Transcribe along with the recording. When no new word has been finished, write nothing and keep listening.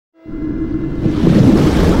Let's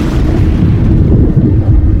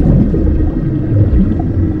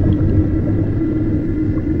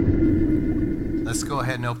go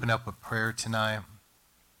ahead and open up with prayer tonight.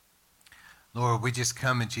 Lord, we just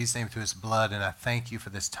come in Jesus' name through his blood, and I thank you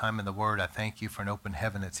for this time in the Word. I thank you for an open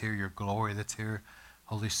heaven that's here, your glory that's here,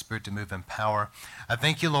 Holy Spirit to move in power. I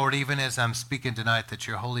thank you, Lord, even as I'm speaking tonight, that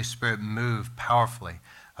your Holy Spirit move powerfully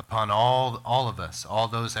upon all of us, all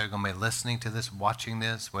those that are going to be listening to this, watching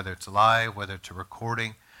this, whether it's live, whether it's a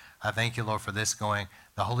recording. I thank you, Lord, for this going,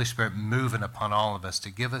 the Holy Spirit moving upon all of us to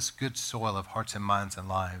give us good soil of hearts and minds and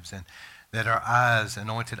lives, and that our eyes,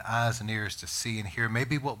 anointed eyes and ears to see and hear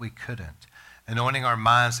maybe what we couldn't. Anointing our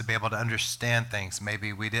minds to be able to understand things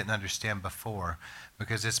maybe we didn't understand before,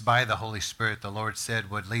 because it's by the Holy Spirit, the Lord said,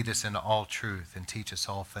 would lead us into all truth and teach us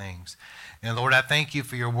all things. And Lord, I thank you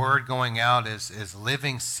for your word going out as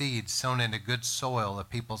living seeds sown into good soil of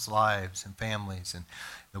people's lives and families, and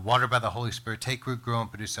the water by the Holy Spirit take root, grow, and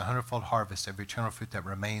produce a hundredfold harvest of eternal fruit that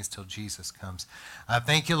remains till Jesus comes. I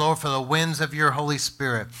thank you, Lord, for the winds of your Holy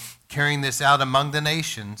Spirit carrying this out among the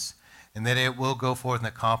nations, and that it will go forth and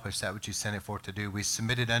accomplish that which you sent it forth to do. We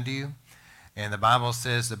submit it unto you, and the Bible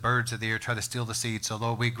says the birds of the air try to steal the seed. So,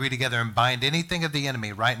 Lord, we agree together and bind anything of the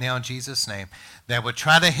enemy right now in Jesus' name that would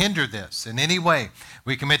try to hinder this in any way.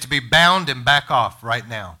 We commit to be bound and back off right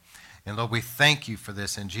now. And Lord, we thank you for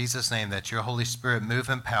this in Jesus' name, that your Holy Spirit move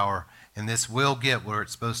in power, and this will get where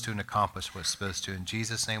it's supposed to and accomplish what it's supposed to. In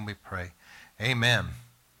Jesus' name we pray. Amen.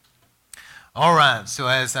 All right, so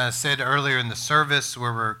as I said earlier in the service,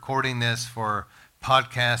 we're recording this for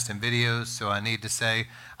podcasts and videos, so I need to say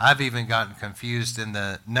I've even gotten confused in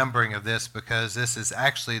the numbering of this, because this is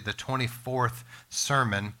actually the 24th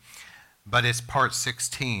sermon, but it's part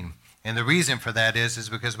 16. And the reason for that is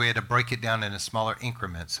because we had to break it down in a smaller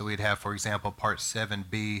increment. So we'd have, for example, part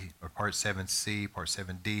 7B or part 7C, part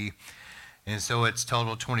 7D. And so it's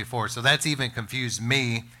total 24. So that's even confused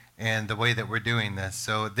me and the way that we're doing this.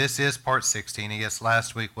 So this is part 16. I guess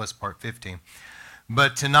last week was part 15.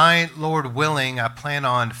 But tonight, Lord willing, I plan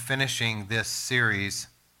on finishing this series.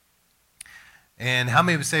 And how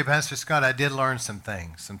many would say, Pastor Scott, I did learn some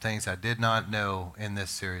things I did not know in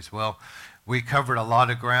this series? Well, we covered a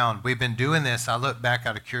lot of ground. We've been doing this, I look back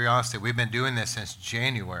out of curiosity, we've been doing this since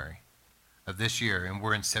January of this year, and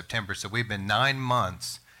we're in September. So we've been 9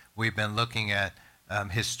 months, we've been looking at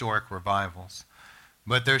historic revivals.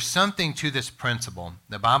 But there's something to this principle.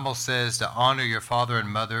 The Bible says to honor your father and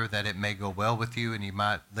mother, that it may go well with you and you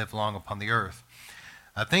might live long upon the earth.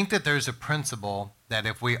 I think that there's a principle that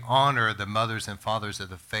if we honor the mothers and fathers of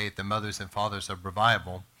the faith, the mothers and fathers of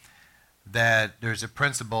revival, that there's a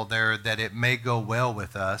principle there that it may go well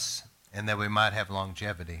with us and that we might have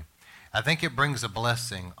longevity. I think it brings a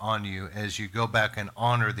blessing on you as you go back and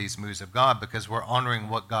honor these moves of God, because we're honoring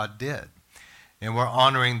what God did, and we're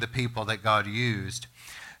honoring the people that God used.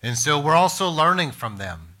 And so we're also learning from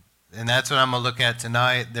them, and that's what I'm going to look at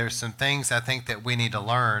tonight. There's some things I think that we need to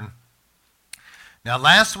learn. Now,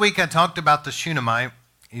 last week I talked about the Shunammite.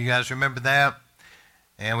 You guys remember that?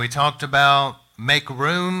 And we talked about make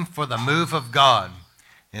room for the move of God.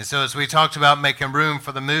 And so as we talked about making room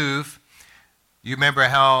for the move, you remember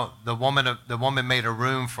how the woman made a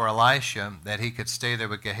room for Elisha, that he could stay there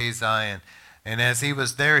with Gehazi. And as he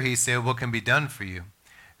was there, he said, what can be done for you?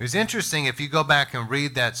 It was interesting, if you go back and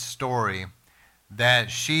read that story, that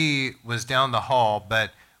she was down the hall, but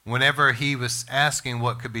whenever he was asking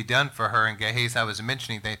what could be done for her, and Gehazi was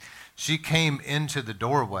mentioning that, she came into the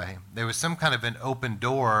doorway. There was some kind of an open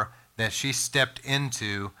door that she stepped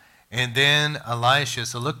into, and then Elisha,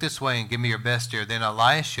 so look this way and give me your best here. Then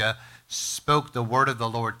Elisha spoke the word of the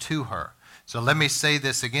Lord to her. So let me say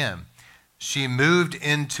this again. She moved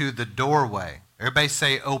into the doorway. Everybody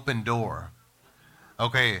say open door.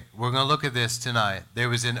 Okay, we're going to look at this tonight. There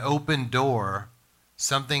was an open door,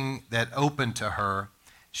 something that opened to her.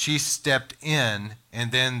 She stepped in,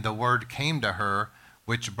 and then the word came to her,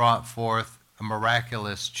 which brought forth a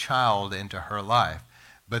miraculous child into her life.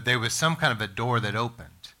 But there was some kind of a door that opened.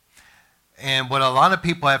 And what a lot of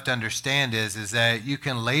people have to understand is that you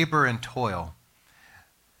can labor and toil.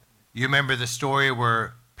 You remember the story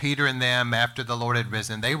where Peter and them, after the Lord had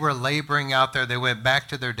risen, they were laboring out there. They went back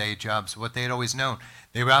to their day jobs, what they had always known.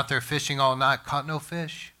 They were out there fishing all night, caught no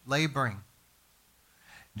fish, laboring.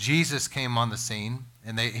 Jesus came on the scene,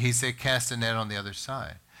 and he said, cast a net on the other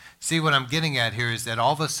side. See, what I'm getting at here is that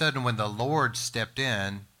all of a sudden when the Lord stepped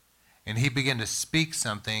in and he began to speak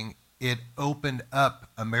something, it opened up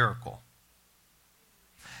a miracle.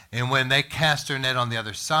 And when they cast their net on the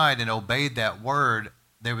other side and obeyed that word,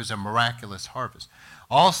 there was a miraculous harvest.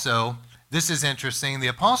 Also, this is interesting. The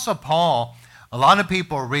Apostle Paul A lot of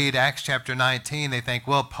people read Acts chapter 19. They think,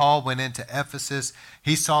 well, Paul went into Ephesus.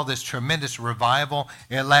 He saw this tremendous revival.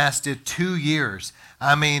 It lasted 2 years.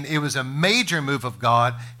 I mean, it was a major move of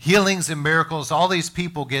God, healings and miracles, all these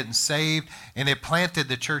people getting saved, and it planted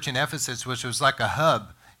the church in Ephesus, which was like a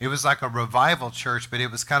hub. It was like a revival church, but it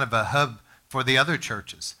was kind of a hub for the other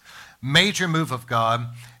churches. Major move of God,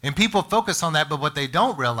 and people focus on that, but what they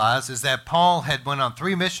don't realize is that Paul had went on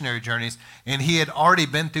 3 missionary journeys, and he had already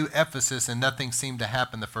been through Ephesus, and nothing seemed to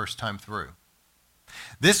happen the first time through.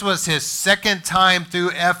 This was his second time through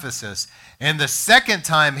Ephesus, and the second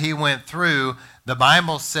time he went through, the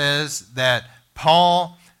Bible says that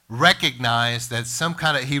Paul recognized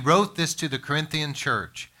that he wrote this to the Corinthian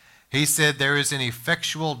church. He said, there is an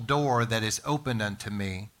effectual door that is opened unto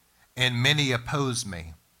me, and many oppose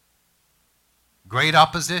me. Great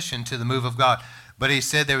opposition to the move of God. But he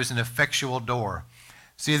said there was an effectual door.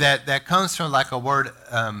 See, that comes from like a word,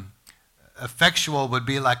 effectual would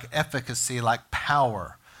be like efficacy, like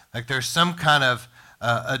power. Like there's some kind of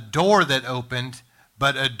a door that opened,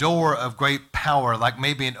 but a door of great power, like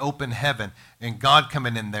maybe an open heaven and God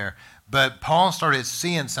coming in there. But Paul started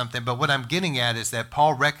seeing something. But what I'm getting at is that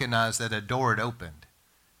Paul recognized that a door had opened.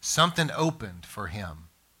 Something opened for him.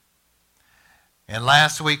 And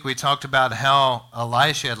last week we talked about how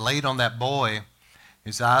Elisha had laid on that boy,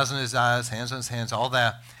 his eyes on his eyes, hands on his hands, all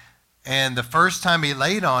that. And the first time he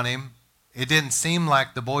laid on him, it didn't seem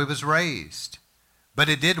like the boy was raised. But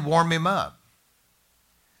it did warm him up.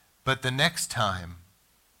 But the next time,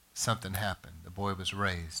 something happened. The boy was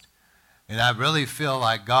raised. And I really feel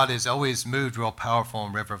like God has always moved real powerful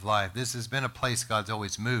in River of Life. This has been a place God's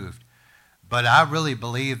always moved. But I really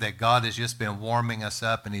believe that God has just been warming us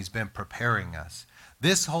up and he's been preparing us.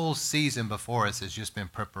 This whole season before us has just been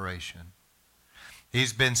preparation.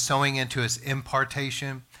 He's been sowing into his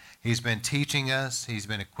impartation. He's been teaching us. He's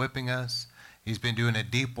been equipping us. He's been doing a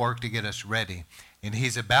deep work to get us ready. And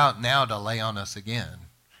he's about now to lay on us again.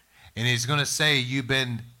 And he's going to say, you've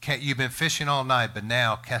been fishing all night, but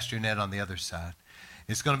now cast your net on the other side.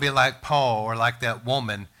 It's going to be like Paul or like that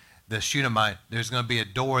woman, the Shunammite. There's going to be a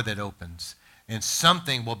door that opens. And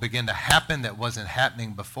something will begin to happen that wasn't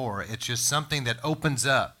happening before. It's just something that opens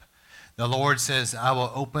up. The Lord says, I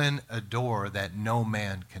will open a door that no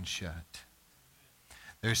man can shut.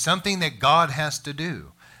 There's something that God has to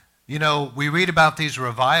do. You know, we read about these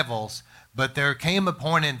revivals, but there came a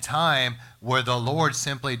point in time where the Lord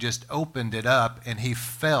simply just opened it up and he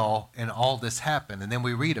fell and all this happened. And then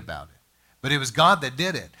we read about it. But it was God that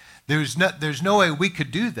did it. There's no way we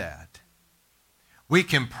could do that. We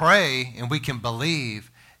can pray and we can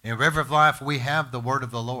believe. In River of Life, we have the word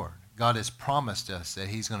of the Lord. God has promised us that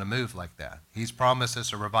he's going to move like that. He's promised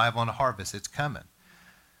us a revival and a harvest. It's coming.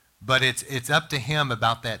 But it's up to him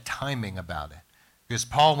about that timing about it. Because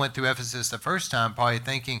Paul went through Ephesus the first time probably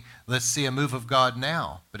thinking, let's see a move of God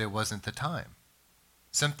now. But it wasn't the time.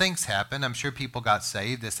 Some things happened. I'm sure people got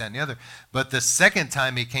saved, this, that, and the other. But the second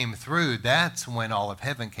time he came through, that's when all of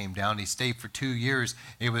heaven came down. He stayed for 2 years.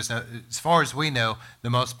 It was, as far as we know, the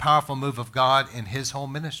most powerful move of God in his whole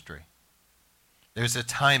ministry. There's a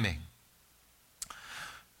timing.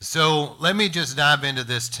 So let me just dive into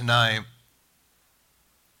this tonight.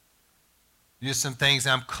 Just some things.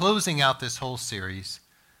 I'm closing out this whole series.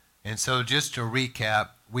 And so just to recap,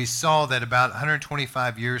 we saw that about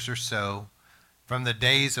 125 years or so, from the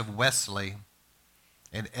days of Wesley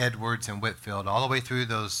and Edwards and Whitefield, all the way through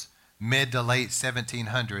those mid to late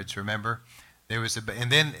 1700s, remember? There was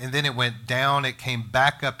and then it went down. It came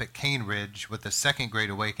back up at Cane Ridge with the Second Great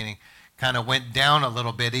Awakening. Kind of went down a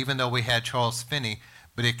little bit, even though we had Charles Finney,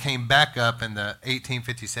 but it came back up in the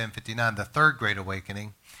 1857-59, the Third Great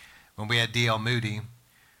Awakening, when we had D.L. Moody.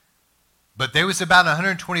 But there was about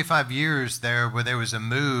 125 years there where there was a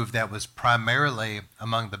move that was primarily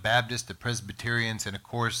among the Baptists, the Presbyterians, and of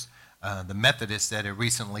course the Methodists that had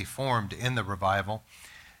recently formed in the revival.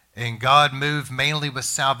 And God moved mainly with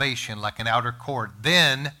salvation, like an outer court.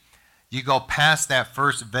 Then you go past that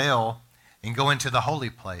first veil and go into the holy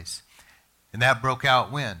place. And that broke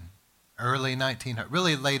out when? Early 1900s,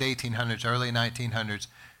 really late 1800s, early 1900s,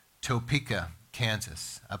 Topeka,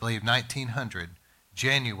 Kansas. I believe 1900,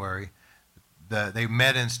 January. They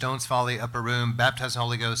met in Stones Folly Upper Room, baptized in the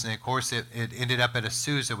Holy Ghost, and of course it ended up at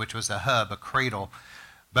Azusa, which was a hub, a cradle.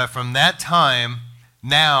 But from that time,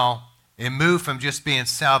 now, it moved from just being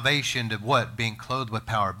salvation to what? Being clothed with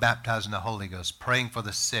power, baptized in the Holy Ghost, praying for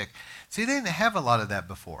the sick. See, they didn't have a lot of that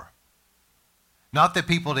before. Not that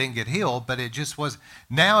people didn't get healed, but it just was,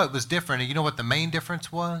 now it was different. And you know what the main difference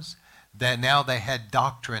was? That now they had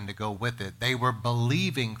doctrine to go with it. They were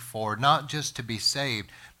believing for not just to be saved,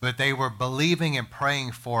 but they were believing and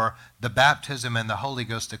praying for the baptism and the Holy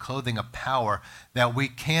Ghost, the clothing of power, that we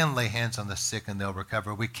can lay hands on the sick and they'll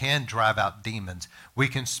recover. We can drive out demons. We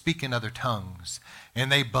can speak in other tongues.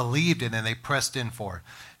 And they believed it and they pressed in for it.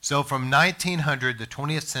 So from 1900 to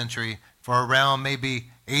 20th century, for around maybe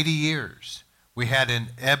 80 years, we had an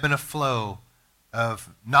ebb and a flow of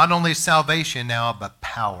not only salvation now, but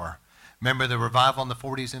power. Remember the revival in the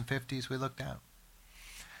 40s and 50s we looked at?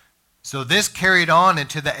 So this carried on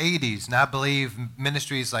into the 80s, and I believe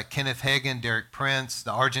ministries like Kenneth Hagin, Derek Prince,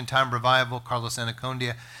 the Argentine Revival, Carlos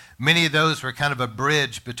Anacondia, many of those were kind of a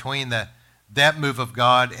bridge between that move of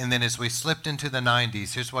God, and then as we slipped into the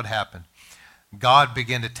 90s, here's what happened. God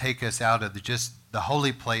began to take us out of just the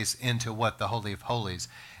holy place into what? The Holy of Holies.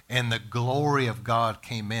 And the glory of God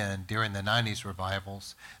came in during the 90s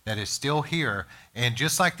revivals that is still here. And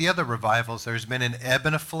just like the other revivals, there's been an ebb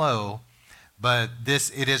and a flow. But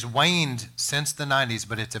it has waned since the 90s,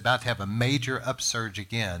 but it's about to have a major upsurge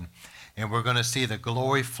again. And we're going to see the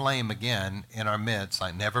glory flame again in our midst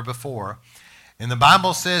like never before. And the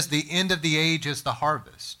Bible says the end of the age is the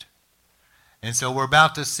harvest. And so we're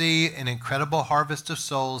about to see an incredible harvest of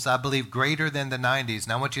souls, I believe greater than the 90s.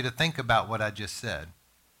 And I want you to think about what I just said.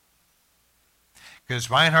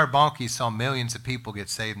 Because Reinhard Bonnke saw millions of people get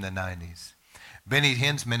saved in the 90s. Benny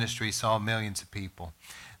Hinn's ministry saw millions of people.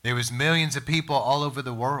 There was millions of people all over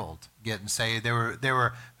the world getting saved. There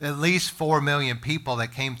were at least 4 million people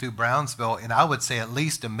that came through Brownsville, and I would say at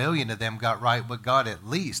least 1 million of them got right with God at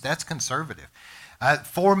least. That's conservative.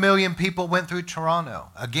 4 million people went through Toronto.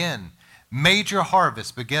 Again, major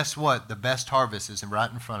harvest, but guess what? The best harvest is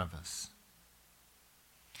right in front of us.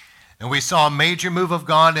 And we saw a major move of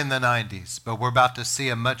God in the 90s, but we're about to see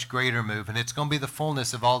a much greater move, and it's going to be the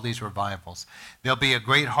fullness of all these revivals. There'll be a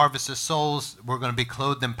great harvest of souls. We're going to be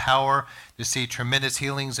clothed in power to see tremendous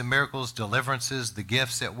healings and miracles, deliverances, the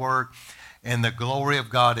gifts at work, and the glory of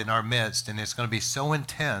God in our midst. And it's going to be so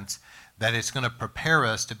intense that it's going to prepare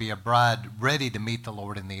us to be a bride ready to meet the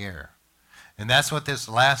Lord in the air. And that's what this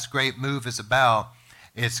last great move is about.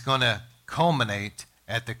 It's going to culminate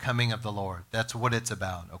at the coming of the Lord. That's what it's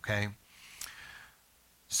about, okay?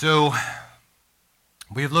 So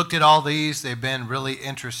we've looked at all these. They've been really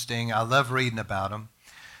interesting. I love reading about them.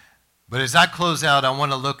 But as I close out, I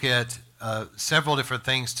want to look at several different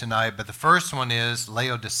things tonight. But the first one is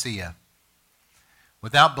Laodicea.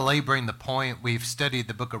 Without belaboring the point, we've studied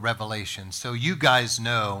the book of Revelation. So you guys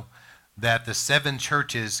know that the 7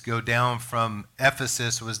 churches go down from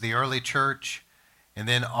Ephesus was the early church, and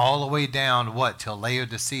then all the way down, till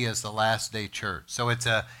Laodicea is the last day church. So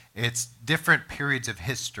it's different periods of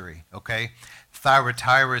history, okay?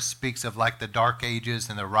 Thyatira speaks of like the Dark Ages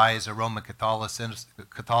and the rise of Roman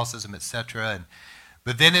Catholicism, etc.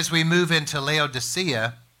 But then as we move into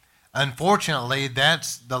Laodicea, unfortunately,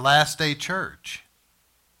 that's the last day church.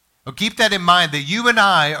 Well, keep that in mind, that you and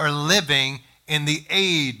I are living in the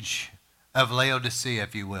age of Laodicea,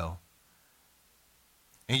 if you will.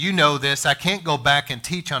 And you know this. I can't go back and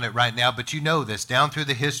teach on it right now, but you know this. Down through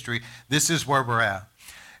the history, this is where we're at.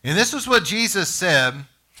 And this is what Jesus said.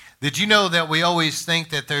 Did you know that we always think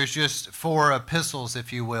that there's just 4 epistles,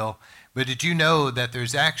 if you will? But did you know that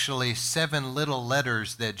there's actually 7 little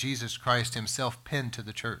letters that Jesus Christ himself penned to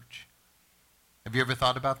the church? Have you ever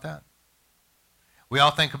thought about that? We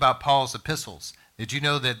all think about Paul's epistles. Did you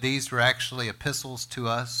know that these were actually epistles to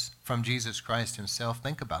us from Jesus Christ himself?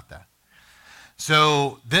 Think about that.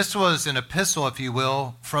 So this was an epistle, if you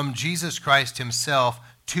will, from Jesus Christ himself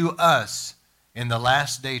to us in the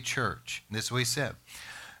last day church. This is what he said.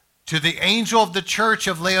 To the angel of the church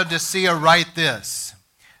of Laodicea write this,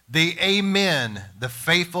 the Amen, the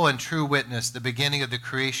faithful and true witness, the beginning of the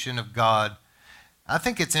creation of God. I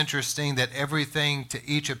think it's interesting that everything to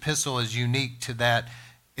each epistle is unique to that.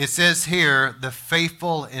 It says here, the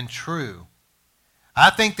faithful and true. I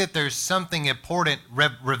think that there's something important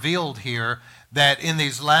revealed here, that in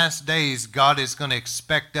these last days, God is going to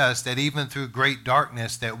expect us that even through great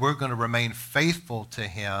darkness, that we're going to remain faithful to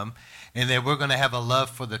him and that we're going to have a love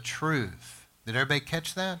for the truth. Did everybody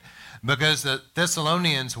catch that? Because the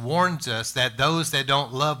Thessalonians warns us that those that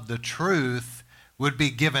don't love the truth would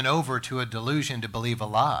be given over to a delusion to believe a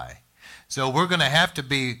lie. So we're going to have to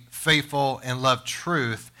be faithful and love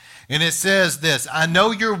truth. And it says this, I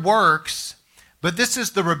know your works, but this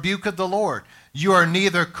is the rebuke of the Lord. You are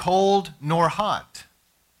neither cold nor hot.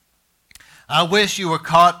 I wish you were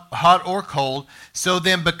hot or cold. So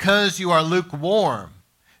then because you are lukewarm,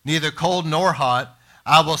 neither cold nor hot,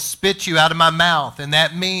 I will spit you out of my mouth. And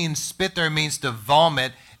that means, spit there means to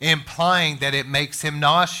vomit, implying that it makes him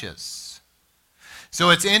nauseous. So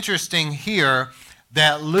it's interesting here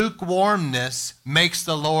that lukewarmness makes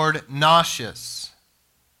the Lord nauseous.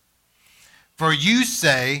 For you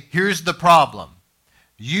say, here's the problem.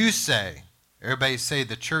 You say, everybody say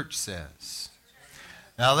the church says.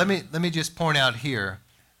 Now let me just point out here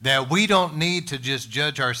that we don't need to just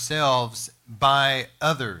judge ourselves by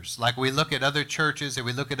others. Like we look at other churches and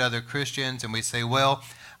we look at other Christians and we say, well,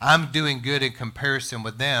 I'm doing good in comparison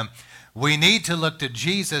with them. We need to look to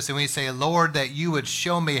Jesus and we say, Lord, that you would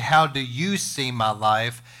show me how do you see my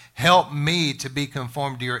life. Help me to be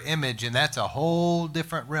conformed to your image. And that's a whole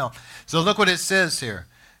different realm. So look what it says here.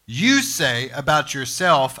 You say about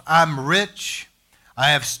yourself, I'm rich. I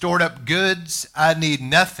have stored up goods. I need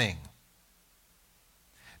nothing.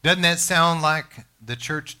 Doesn't that sound like the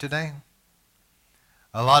church today?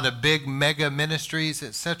 A lot of big mega ministries,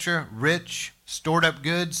 etc. Rich, stored up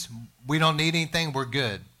goods. We don't need anything. We're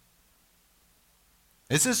good.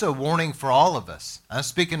 This is a warning for all of us. I'm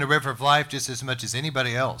speaking to River of Life just as much as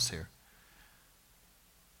anybody else here.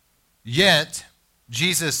 Yet,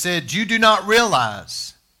 Jesus said, you do not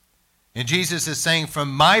realize. And Jesus is saying,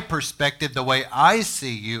 from my perspective, the way I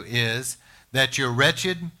see you is that you're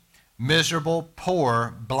wretched, miserable,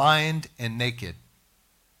 poor, blind, and naked.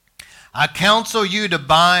 I counsel you to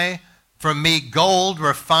buy from me gold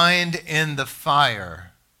refined in the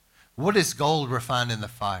fire. What is gold refined in the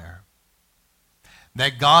fire?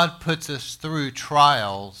 That God puts us through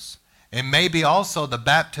trials, and maybe also the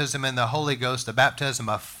baptism in the Holy Ghost, the baptism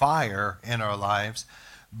of fire in our lives.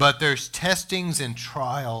 But there's testings and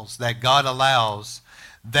trials that God allows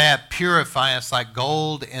that purify us like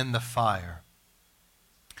gold in the fire.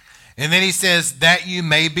 And then he says, that you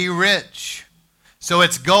may be rich. So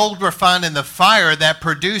it's gold refined in the fire that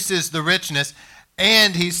produces the richness.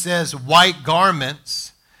 And he says, white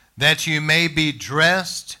garments, that you may be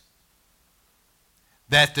dressed,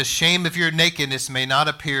 that the shame of your nakedness may not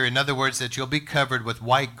appear. In other words, that you'll be covered with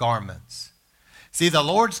white garments. See, the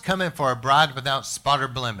Lord's coming for a bride without spot or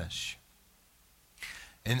blemish.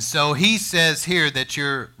 And so he says here that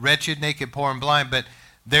you're wretched, naked, poor, and blind. But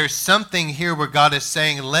there's something here where God is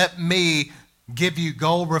saying, let me give you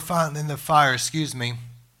gold refined in the fire,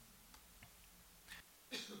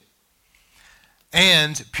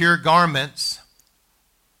 and pure garments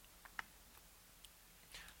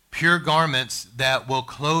that will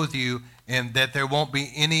clothe you, and that there won't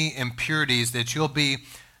be any impurities, that you'll be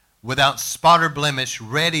without spot or blemish,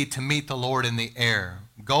 ready to meet the Lord in the air.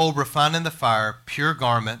 Gold refined in the fire, pure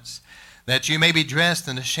garments, that you may be dressed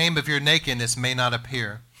and the shame of your nakedness may not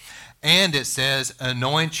appear. And it says,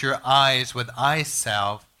 anoint your eyes with eye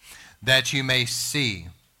salve, that you may see.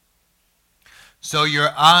 So your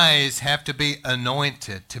eyes have to be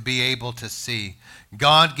anointed to be able to see.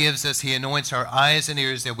 God gives us, he anoints our eyes and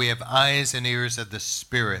ears, that we have eyes and ears of the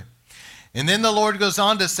Spirit. And then the Lord goes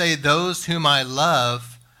on to say, those whom I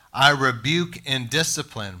love, I rebuke and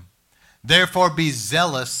discipline. Therefore be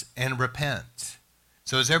zealous and repent.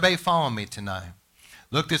 So is everybody following me tonight?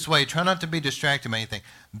 Look this way. Try not to be distracted by anything.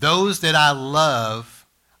 Those that I love,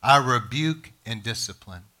 I rebuke and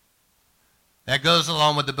discipline. That goes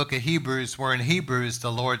along with the book of Hebrews, where in Hebrews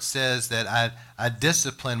the Lord says that I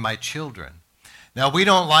discipline my children. Now, we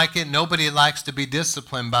don't like it. Nobody likes to be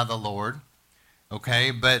disciplined by the Lord,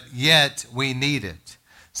 okay? But yet we need it.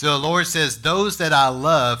 So the Lord says, those that I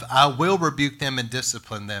love, I will rebuke them and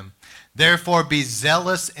discipline them. Therefore, be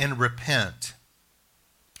zealous and repent.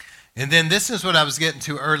 And then this is what I was getting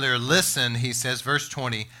to earlier. Listen, he says, verse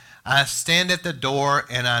 20, I stand at the door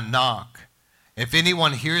and I knock. If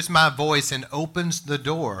anyone hears my voice and opens the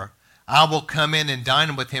door, I will come in and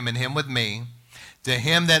dine with him and him with me. To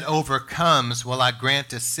him that overcomes will I grant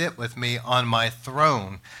to sit with me on my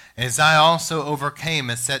throne, as I also overcame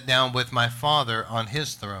and sat down with my Father on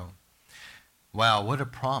his throne. Wow, what a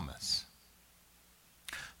promise.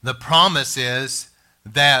 The promise is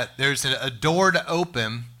that there's a door to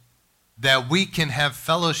open, that we can have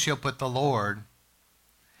fellowship with the Lord.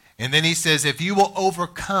 And then he says, if you will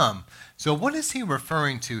overcome. So what is he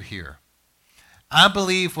referring to here? I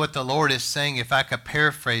believe what the Lord is saying, if I could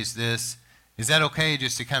paraphrase this, is that okay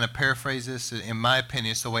just to kind of paraphrase this? In my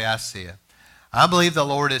opinion, it's the way I see it. I believe the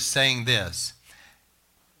Lord is saying this.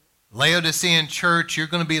 Laodicean church, you're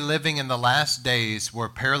going to be living in the last days where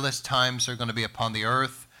perilous times are going to be upon the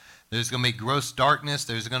earth. There's going to be gross darkness.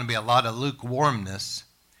 There's going to be a lot of lukewarmness.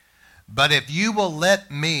 But if you will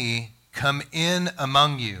let me come in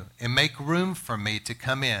among you and make room for me to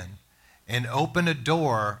come in and open a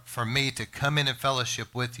door for me to come in and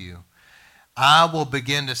fellowship with you, I will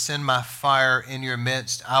begin to send my fire in your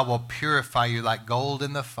midst. I will purify you like gold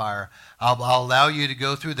in the fire. I'll allow you to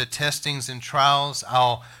go through the testings and trials.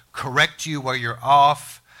 I'll correct you where you're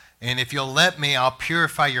off. And if you'll let me, I'll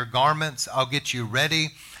purify your garments. I'll get you ready.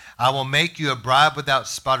 I will make you a bride without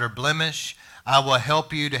spot or blemish. I will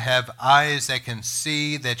help you to have eyes that can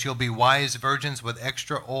see, that you'll be wise virgins with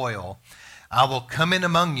extra oil. I will come in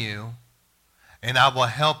among you, and I will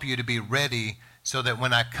help you to be ready so that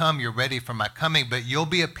when I come, you're ready for my coming. But you'll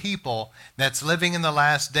be a people that's living in the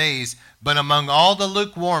last days. But among all the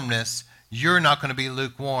lukewarmness, you're not going to be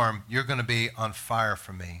lukewarm. You're going to be on fire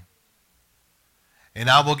for me. And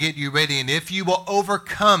I will get you ready. And if you will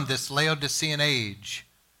overcome this Laodicean age,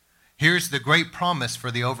 here's the great promise for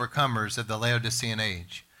the overcomers of the Laodicean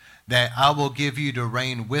age, that I will give you to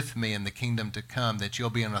reign with me in the kingdom to come, that you'll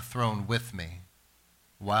be on a throne with me.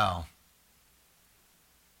 Wow.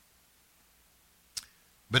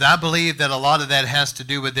 But I believe that a lot of that has to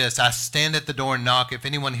do with this. I stand at the door and knock. If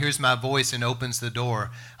anyone hears my voice and opens the door,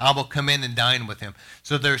 I will come in and dine with him.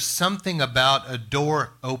 So there's something about a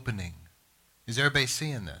door opening. Is everybody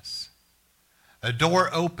seeing this? A door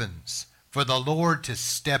opens for the Lord to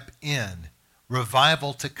step in,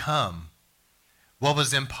 revival to come. What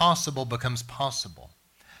was impossible becomes possible.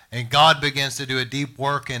 And God begins to do a deep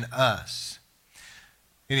work in us.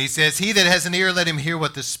 And he says, he that has an ear, let him hear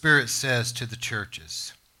what the Spirit says to the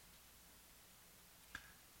churches.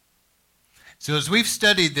 So as we've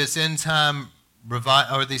studied this end time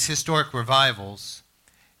or these historic revivals,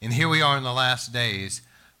 and here we are in the last days,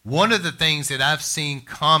 one of the things that I've seen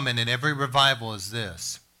common in every revival is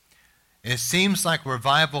this. It seems like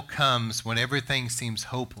revival comes when everything seems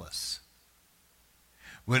hopeless.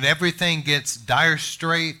 When everything gets dire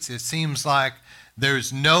straits, it seems like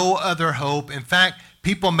there's no other hope. In fact,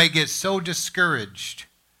 people may get so discouraged.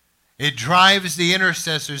 It drives the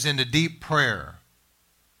intercessors into deep prayer.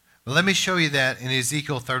 But let me show you that in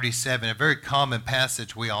Ezekiel 37, a very common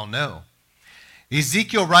passage we all know.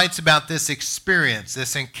 Ezekiel writes about this experience,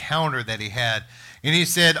 this encounter that he had. And he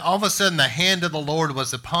said, all of a sudden the hand of the Lord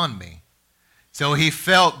was upon me. So he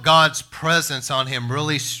felt God's presence on him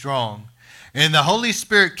really strong. And the Holy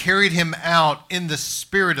Spirit carried him out in the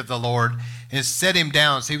Spirit of the Lord and set him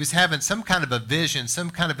down. So he was having some kind of a vision, some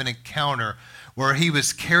kind of an encounter where he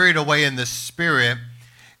was carried away in the Spirit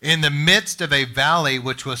in the midst of a valley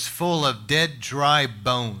which was full of dead, dry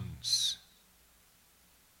bones.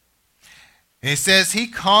 And he says, he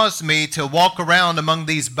caused me to walk around among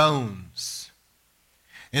these bones.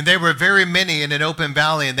 And there were very many in an open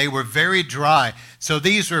valley, and they were very dry. So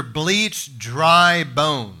these were bleached, dry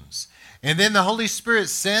bones. And then the Holy Spirit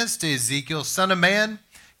says to Ezekiel, Son of man,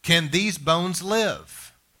 can these bones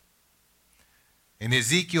live? And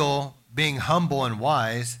Ezekiel, being humble and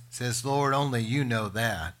wise, says, Lord, only you know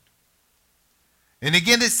that. And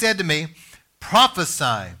again it said to me,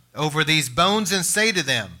 prophesy over these bones and say to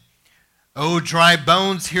them, O dry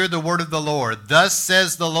bones, hear the word of the Lord. Thus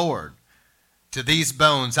says the Lord to these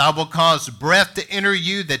bones, I will cause breath to enter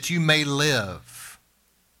you that you may live.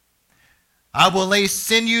 I will lay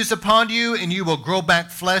sinews upon you, and you will grow back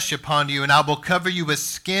flesh upon you, and I will cover you with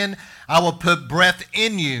skin. I will put breath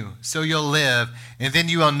in you, so you'll live, and then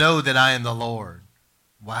you will know that I am the Lord.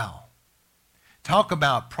 Wow. Talk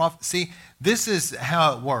about prophecy. This is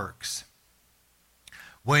how it works.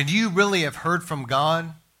 When you really have heard from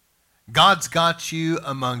God, God's got you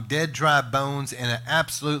among dead, dry bones in an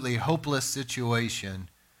absolutely hopeless situation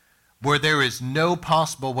where there is no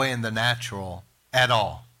possible way in the natural at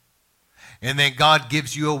all. And then God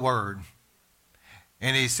gives you a word.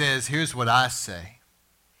 And he says, here's what I say.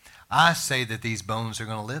 I say that these bones are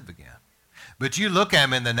going to live again. But you look at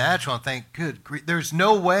them in the natural and think, good grief, there's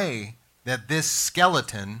no way that this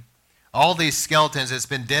skeleton, all these skeletons, has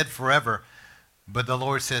been dead forever. But the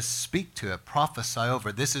Lord says, speak to it, prophesy over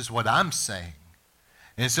it. This is what I'm saying.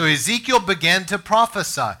 And so Ezekiel began to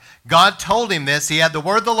prophesy. God told him this. He had the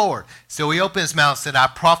word of the Lord. So he opened his mouth and said, I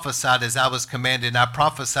prophesied as I was commanded. And I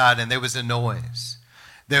prophesied, and there was a noise.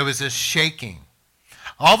 There was a shaking.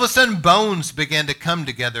 All of a sudden, bones began to come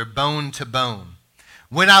together, bone to bone.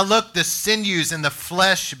 When I looked, the sinews and the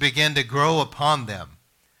flesh began to grow upon them.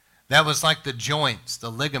 That was like the joints,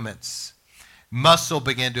 the ligaments. Muscle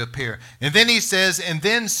began to appear. And then he says, and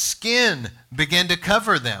then skin began to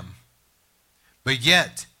cover them. But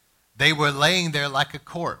yet, they were laying there like a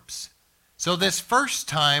corpse. So this first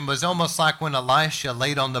time was almost like when Elisha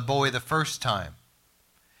laid on the boy the first time.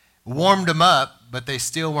 Warmed them up, but they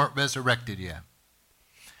still weren't resurrected yet.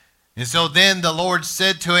 And so then the Lord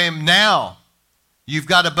said to him, now, you've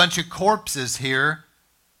got a bunch of corpses here.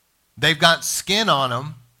 They've got skin on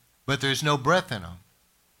them, but there's no breath in them.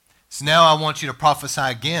 So now I want you to prophesy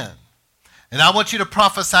again. And I want you to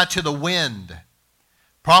prophesy to the wind.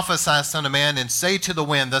 Prophesy, son of man, and say to the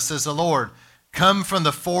wind, thus says the Lord, come from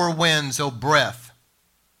the four winds, O breath,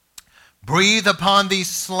 Breathe upon these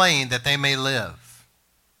slain that they may live.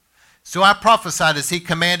 So I prophesied as he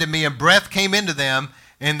commanded me, and breath came into them,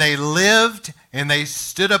 and they lived, and they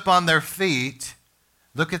stood up on their feet.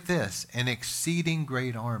 Look at this, an exceeding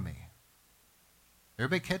great army.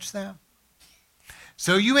 Everybody catch that?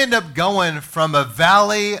 So you end up going from a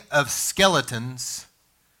valley of skeletons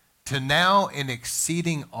to now an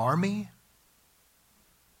exceeding army.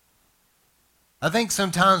 I think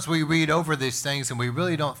sometimes we read over these things and we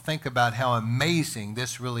really don't think about how amazing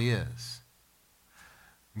this really is.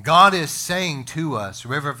 God is saying to us,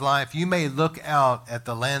 River of Life, you may look out at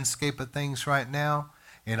the landscape of things right now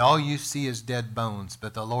and all you see is dead bones,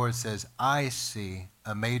 but the Lord says, I see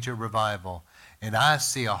a major revival, and I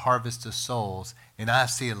see a harvest of souls, and I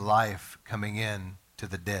see life coming in to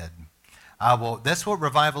the dead. That's what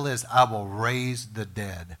revival is. I will raise the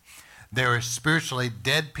dead. There are spiritually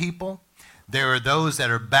dead people. There are those that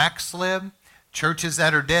are backslid, churches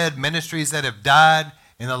that are dead, ministries that have died,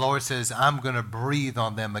 and the Lord says, I'm going to breathe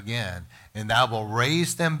on them again, and I will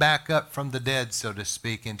raise them back up from the dead, so to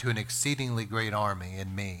speak, into an exceedingly great army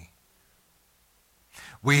in me.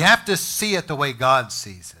 We have to see it the way God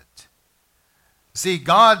sees it. See,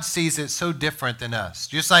 God sees it so different than us.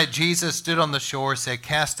 Just like Jesus stood on the shore, said,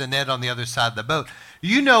 cast a net on the other side of the boat.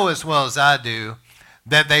 You know as well as I do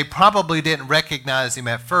that they probably didn't recognize him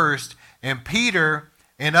at first, and Peter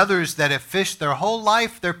and others that have fished their whole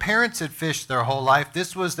life, their parents had fished their whole life,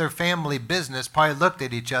 this was their family business, probably looked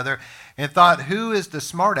at each other and thought, who is the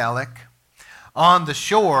smart aleck on the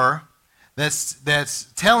shore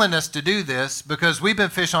that's telling us to do this, because we've been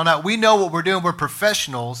fishing all night. We know what we're doing. We're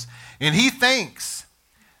professionals. And he thinks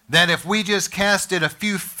that if we just cast it a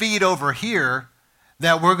few feet over here,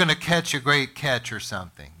 that we're going to catch a great catch or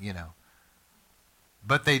something, you know.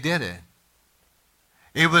 But they did it.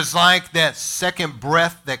 It was like that second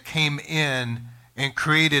breath that came in and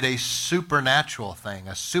created a supernatural thing,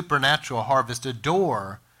 a supernatural harvest, a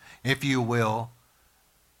door, if you will,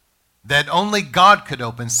 that only God could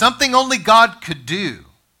open, something only God could do.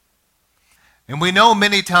 And we know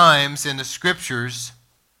many times in the scriptures,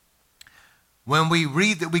 when we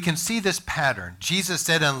read that, we can see this pattern. Jesus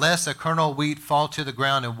said, unless a kernel of wheat fall to the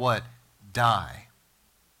ground and what? Die.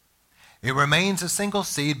 It remains a single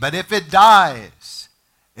seed, but if it dies,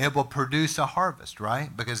 it will produce a harvest,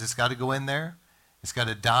 right? Because it's got to go in there. It's got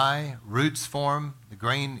to die. Roots form. The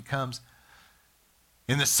grain comes.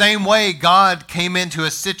 In the same way, God came into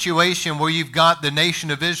a situation where you've got the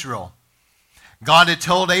nation of Israel. God had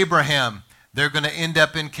told Abraham, they're going to end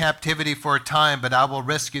up in captivity for a time, but I will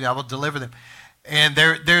rescue them. I will deliver them. And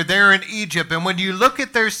they're there in Egypt. And when you look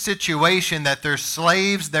at their situation, that they're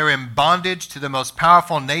slaves, they're in bondage to the most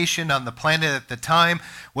powerful nation on the planet at the time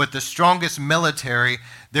with the strongest military,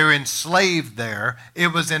 they're enslaved there.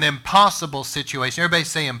 It was an impossible situation. Everybody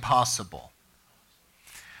say impossible.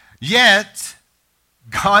 Yet,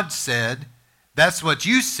 God said, that's what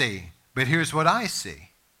you see, but here's what I see.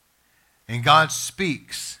 And God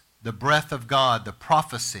speaks the breath of God, the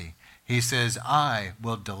prophecy. He says, I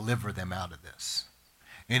will deliver them out of this.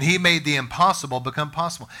 And he made the impossible become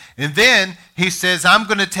possible. And then he says, I'm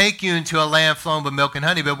going to take you into a land flowing with milk and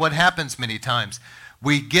honey. But what happens many times?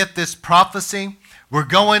 We get this prophecy. We're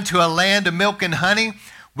going to a land of milk and honey.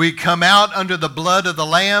 We come out under the blood of the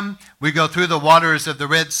Lamb. We go through the waters of the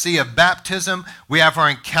Red Sea of baptism. We have our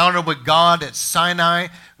encounter with God at Sinai,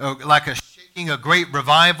 like a shaking, a great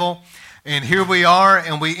revival. And here we are,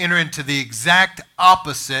 and we enter into the exact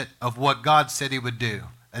opposite of what God said he would do,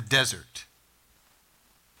 a desert.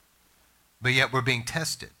 But yet we're being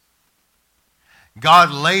tested.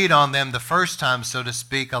 God laid on them the first time, so to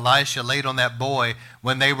speak. Elisha laid on that boy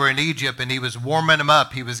when they were in Egypt, and he was warming them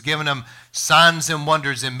up. He was giving them signs and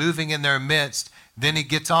wonders and moving in their midst. Then he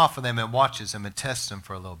gets off of them and watches them and tests them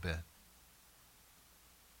for a little bit.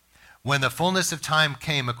 When the fullness of time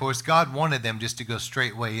came, of course, God wanted them just to go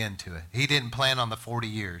straight way into it. He didn't plan on the 40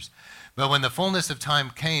 years. But when the fullness of time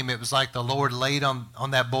came, it was like the Lord laid on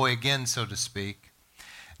that boy again, so to speak.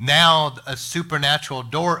 Now a supernatural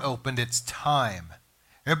door opened. It's time.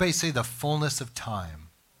 Everybody say the fullness of time.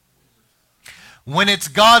 When it's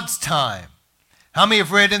God's time. How many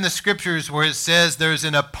have read in the scriptures where it says there's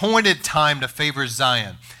an appointed time to favor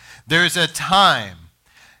Zion? There's a time.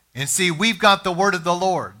 And see, we've got the word of the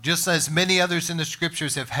Lord, just as many others in the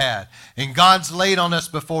scriptures have had. And God's laid on us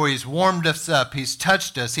before. He's warmed us up. He's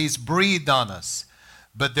touched us. He's breathed on us.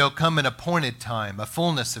 But there'll come an appointed time, a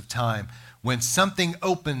fullness of time, when something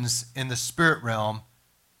opens in the spirit realm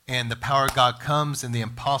and the power of God comes and the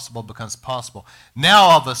impossible becomes possible. Now,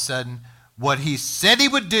 all of a sudden, what he said he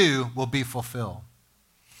would do will be fulfilled.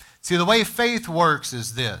 See, the way faith works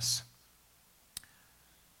is this.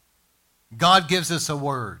 God gives us a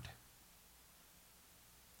word,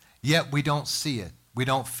 yet we don't see it. We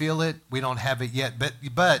don't feel it. We don't have it yet.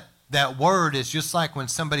 But that word is just like when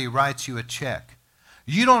somebody writes you a check.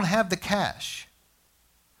 You don't have the cash,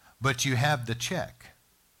 but you have the check.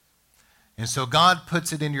 And so God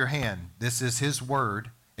puts it in your hand. This is his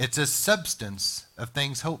word. It's a substance of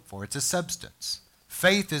things hoped for. It's a substance.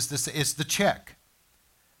 Faith is it's the check.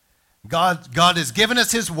 God has given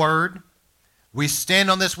us his word. We stand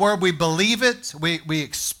on this word. We believe it. We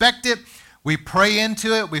expect it. We pray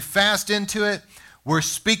into it. We fast into it. We're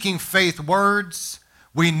speaking faith words.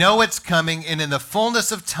 We know it's coming. And in the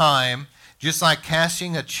fullness of time, just like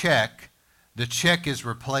cashing a check, the check is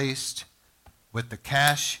replaced with the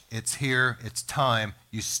cash. It's here. It's time.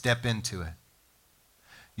 You step into it.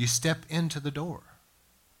 You step into the door.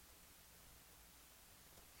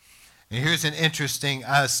 And here's an interesting,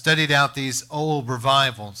 I studied out these old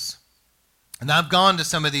revivals. And I've gone to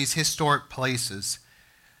some of these historic places.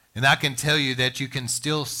 And I can tell you that you can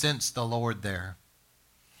still sense the Lord there.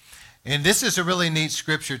 And this is a really neat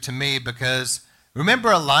scripture to me because remember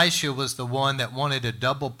Elisha was the one that wanted a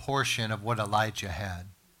double portion of what Elijah had.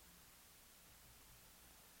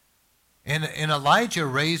 And Elijah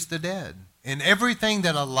raised the dead. And everything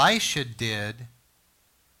that Elisha did,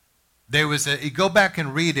 you go back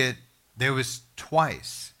and read it, there was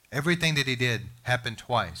twice. Everything that he did happened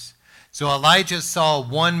twice. So Elijah saw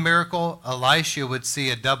one miracle, Elisha would see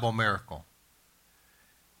a double miracle.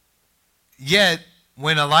 Yet,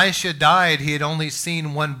 when Elisha died, he had only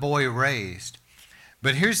seen one boy raised.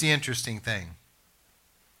 But here's the interesting thing.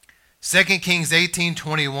 2 Kings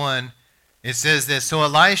 18:21, it says this, so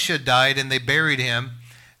Elisha died and they buried him.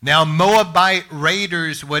 Now Moabite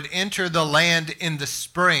raiders would enter the land in the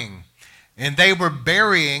spring, and they were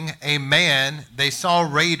burying a man. They saw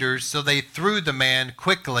raiders, so they threw the man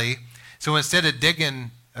quickly. So instead of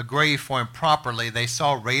digging a grave for him properly, they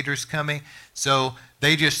saw raiders coming, so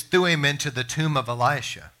they just threw him into the tomb of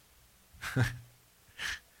Elisha.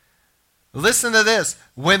 Listen to this.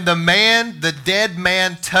 When the dead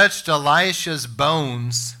man touched Elisha's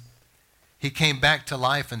bones, he came back to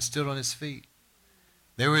life and stood on his feet.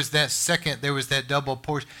 There was that double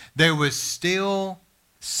portion. There was still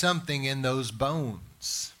something in those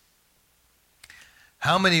bones.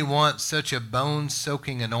 How many want such a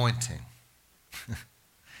bone-soaking anointing?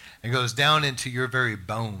 It goes down into your very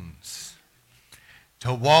bones.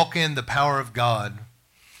 To walk in the power of God.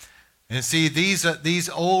 And see, these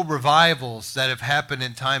old revivals that have happened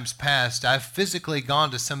in times past, I've physically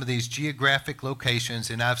gone to some of these geographic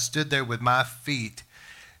locations and I've stood there with my feet.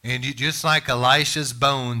 And just like Elisha's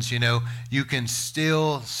bones, you can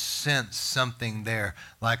still sense something there,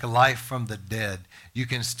 like life from the dead. You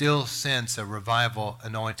can still sense a revival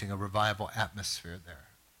anointing, a revival atmosphere there.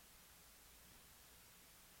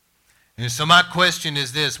 And so my question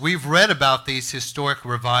is this. We've read about these historic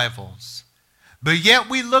revivals, but yet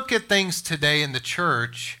we look at things today in the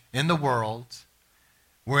church, in the world.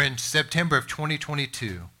 We're in September of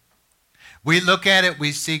 2022. We look at it,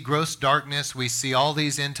 we see gross darkness, we see all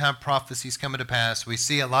these end-time prophecies coming to pass, we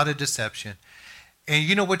see a lot of deception. And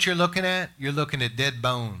you know what you're looking at? You're looking at dead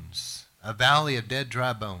bones, a valley of dead,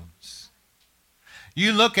 dry bones.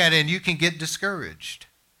 You look at it and you can get discouraged.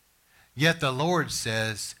 Yet the Lord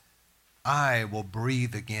says, I will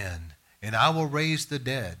breathe again, and I will raise the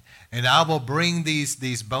dead, and I will bring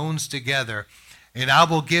these bones together, and I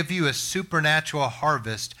will give you a supernatural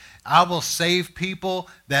harvest. I will save people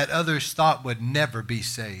that others thought would never be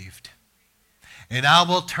saved. And I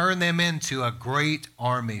will turn them into a great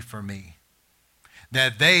army for me,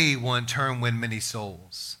 that they will in turn win many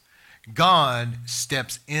souls. God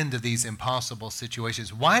steps into these impossible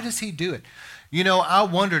situations. Why does he do it? I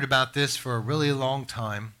wondered about this for a really long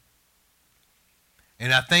time.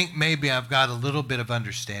 And I think maybe I've got a little bit of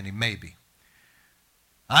understanding, maybe.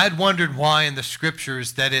 I had wondered why in the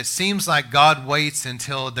scriptures that it seems like God waits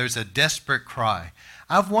until there's a desperate cry.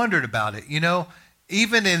 I've wondered about it.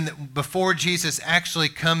 Even before Jesus actually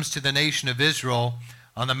comes to the nation of Israel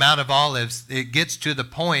on the Mount of Olives, it gets to the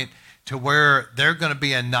point to where they're going to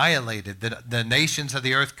be annihilated. The nations of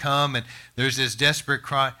the earth come and there's this desperate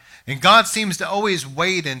cry. And God seems to always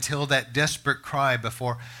wait until that desperate cry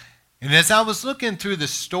before. And as I was looking through the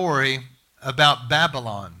story about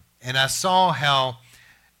Babylon, and I saw how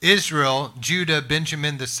Israel, Judah,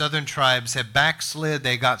 Benjamin, the southern tribes had backslid.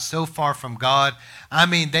 They got so far from God.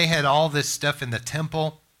 They had all this stuff in the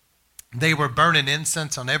temple. They were burning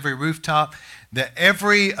incense on every rooftop.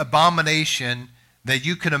 Every abomination that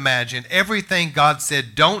you could imagine, everything God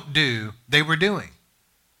said don't do, they were doing.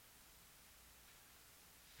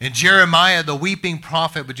 And Jeremiah, the weeping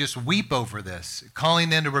prophet, would just weep over this, calling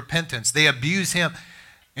them to repentance. They abuse him.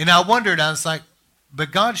 And I wondered, I was like,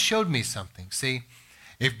 but God showed me something. See,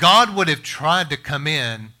 if God would have tried to come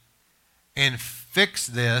in and fix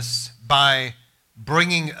this by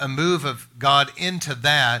bringing a move of God into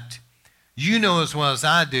that, you know as well as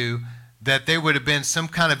I do that there would have been some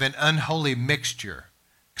kind of an unholy mixture,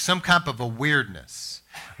 some kind of a weirdness,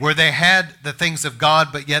 where they had the things of God,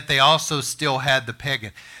 but yet they also still had the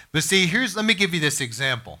pagan. But see, let me give you this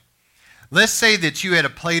example. Let's say that you had a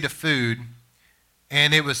plate of food,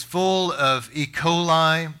 and it was full of E.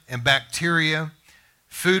 coli and bacteria,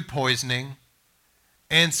 food poisoning,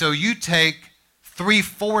 and so you take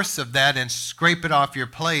 3/4 of that and scrape it off your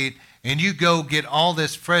plate, and you go get all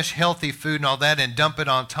this fresh, healthy food and all that and dump it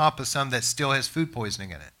on top of some that still has food poisoning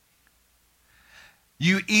in it.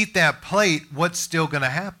 You eat that plate, what's still going to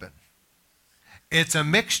happen? It's a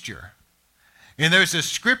mixture. And there's a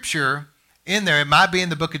scripture in there, it might be in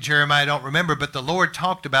the book of Jeremiah, I don't remember, but the Lord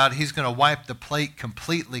talked about he's going to wipe the plate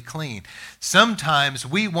completely clean. Sometimes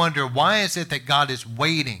we wonder, why is it that God is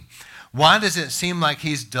waiting? Why does it seem like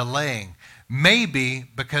he's delaying? Maybe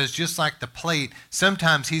because just like the plate,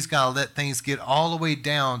 sometimes he's got to let things get all the way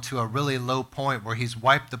down to a really low point where he's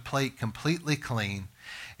wiped the plate completely clean,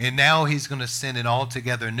 and now he's going to send an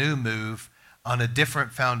altogether new move on a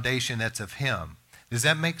different foundation that's of him. Does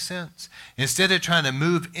that make sense? Instead of trying to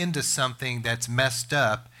move into something that's messed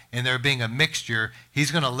up and there being a mixture,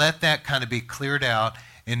 he's going to let that kind of be cleared out,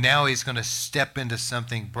 and now he's going to step into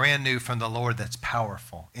something brand new from the Lord that's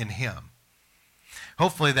powerful in him.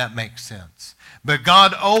 Hopefully that makes sense. But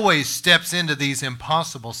God always steps into these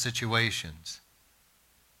impossible situations.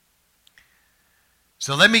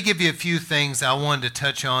 So let me give you a few things I wanted to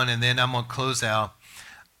touch on, and then I'm going to close out.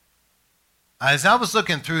 As I was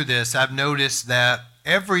looking through this, I've noticed that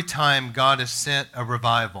every time God has sent a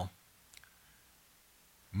revival,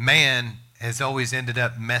 man has always ended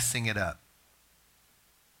up messing it up.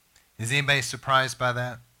 Is anybody surprised by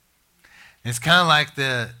that? It's kind of like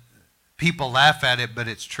the people laugh at it, but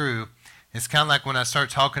it's true. It's kind of like when I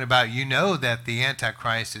start talking about, you know that the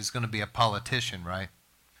Antichrist is going to be a politician, right?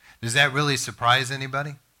 Does that really surprise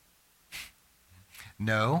anybody?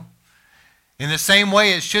 No. In the same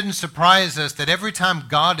way, it shouldn't surprise us that every time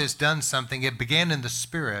God has done something, it began in the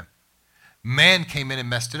spirit. Man came in and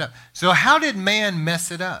messed it up. So how did man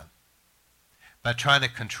mess it up? By trying to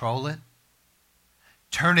control it,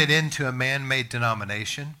 turn it into a man-made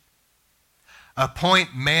denomination,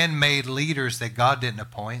 appoint man-made leaders that God didn't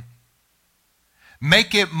appoint,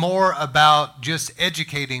 make it more about just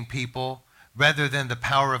educating people rather than the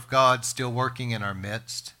power of God still working in our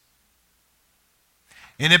midst.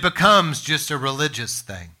 And it becomes just a religious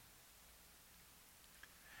thing.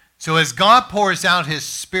 So as God pours out his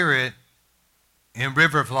Spirit in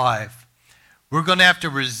River of Life, we're going to have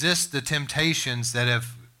to resist the temptations that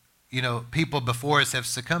have, people before us have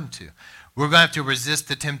succumbed to. We're going to have to resist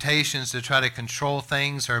the temptations to try to control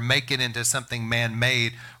things or make it into something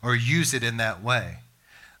man-made or use it in that way.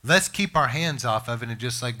 Let's keep our hands off of it and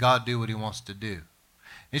just let God do what he wants to do.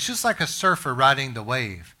 It's just like a surfer riding the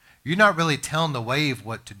wave. You're not really telling the wave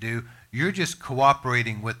what to do. You're just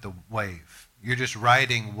cooperating with the wave. You're just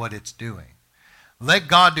riding what it's doing. Let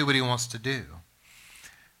God do what he wants to do.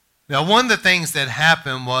 Now, one of the things that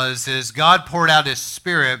happened is God poured out his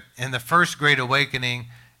Spirit in the first Great Awakening.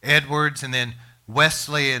 Edwards and then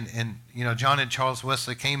Wesley and John and Charles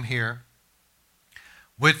Wesley came here.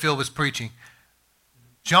 Whitefield was preaching.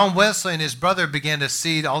 John Wesley and his brother began to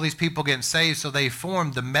see all these people getting saved, so they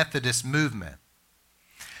formed the Methodist movement.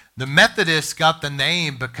 The Methodists got the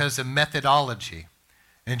name because of methodology.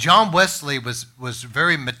 And John Wesley was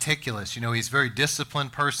very meticulous. He's a very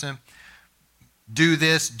disciplined person. Do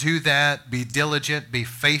this, do that, be diligent, be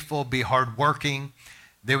faithful, be hardworking.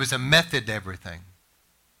 There was a method to everything.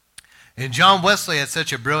 And John Wesley had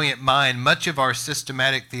such a brilliant mind. Much of our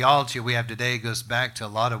systematic theology we have today goes back to a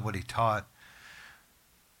lot of what he taught.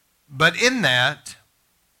 But in that,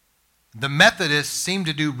 the Methodists seemed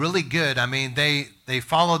to do really good. I mean, they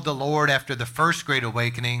followed the Lord after the first Great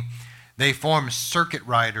Awakening. They formed circuit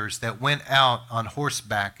riders that went out on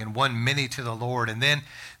horseback and won many to the Lord. And then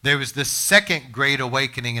there was the second Great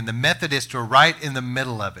Awakening, and the Methodists were right in the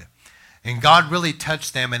middle of it. And God really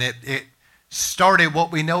touched them, and it started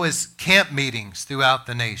what we know as camp meetings throughout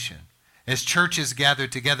the nation, as churches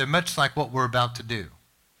gathered together, much like what we're about to do.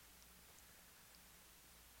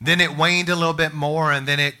 Then it waned a little bit more, and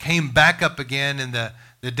then it came back up again in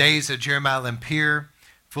the days of Jeremiah Lempier,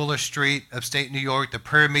 Fuller Street, upstate New York, the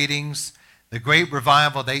prayer meetings, the great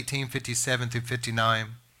revival of 1857 through 59.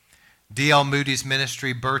 D.L. Moody's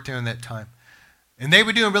ministry birthed during that time. And they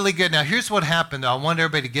were doing really good. Now, here's what happened. I want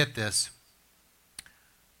everybody to get this.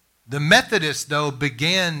 The Methodists, though,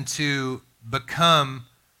 began to become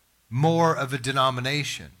more of a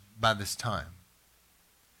denomination by this time.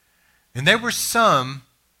 And there were some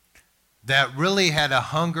that really had a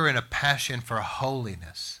hunger and a passion for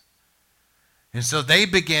holiness. And so they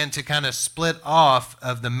began to kind of split off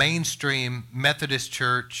of the mainstream Methodist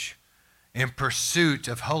church in pursuit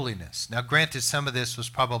of holiness. Now, granted, some of this was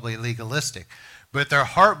probably legalistic, but their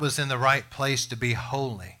heart was in the right place to be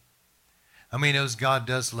holy. I mean, knows God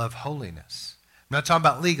does love holiness. I'm not talking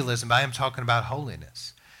about legalism, but I am talking about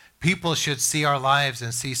holiness. People should see our lives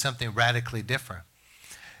and see something radically different.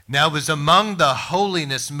 Now, it was among the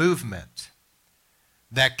holiness movement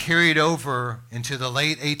that carried over into the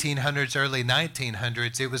late 1800s, early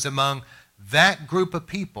 1900s. It was among that group of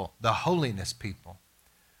people, the holiness people,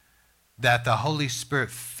 that the Holy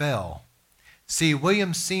Spirit fell. See,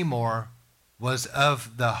 William Seymour was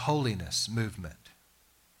of the holiness movement.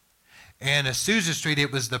 And Azusa Street,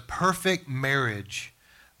 it was the perfect marriage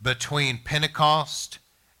between Pentecost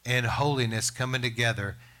and holiness coming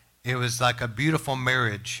together. It was like a beautiful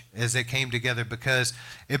marriage as it came together, because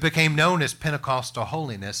it became known as Pentecostal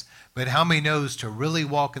holiness. But how many knows to really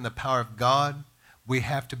walk in the power of God, we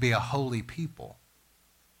have to be a holy people?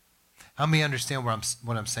 How many understand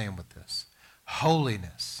what I'm saying with this?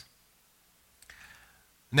 Holiness.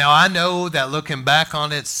 Now, I know that looking back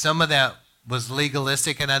on it, some of that was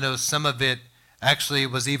legalistic, and I know some of it actually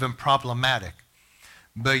was even problematic.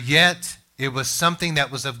 But yet, it was something that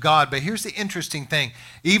was of God. But here's the interesting thing.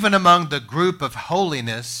 Even among the group of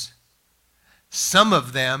holiness, some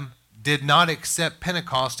of them did not accept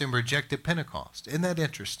Pentecost and rejected Pentecost. Isn't that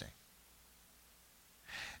interesting?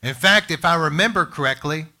 In fact, if I remember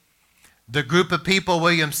correctly, the group of people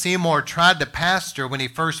William Seymour tried to pastor when he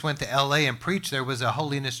first went to L.A. and preached there was a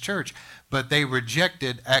holiness church, but they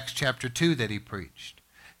rejected Acts chapter 2 that he preached.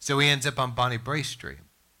 So he ends up on Bonnie Brae Street.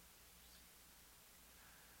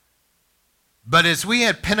 But as we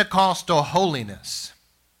had Pentecostal holiness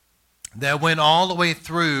that went all the way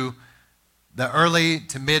through the early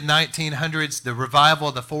to mid-1900s, the revival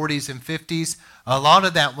of the 40s and 50s, a lot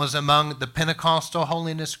of that was among the Pentecostal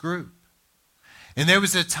holiness group. And there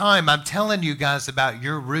was a time, I'm telling you guys about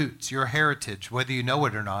your roots, your heritage, whether you know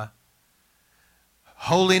it or not.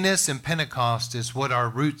 Holiness and Pentecost is what our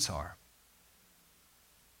roots are.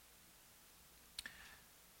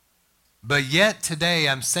 But yet today,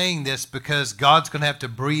 I'm saying this because God's going to have to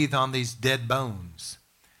breathe on these dead bones.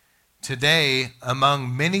 Today,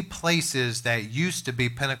 among many places that used to be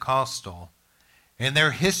Pentecostal, and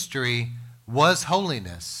their history was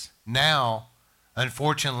holiness, now,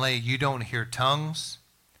 unfortunately, you don't hear tongues,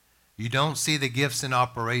 you don't see the gifts in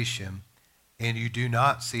operation, and you do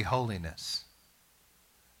not see holiness.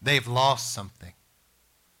 They've lost something.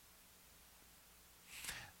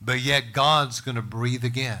 But yet God's going to breathe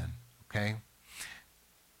again, okay?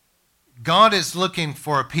 God is looking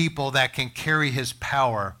for a people that can carry his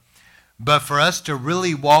power. But for us to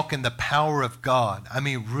really walk in the power of God, I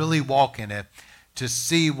mean really walk in it, to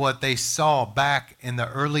see what they saw back in the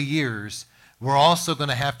early years, we're also going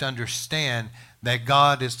to have to understand that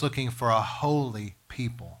God is looking for a holy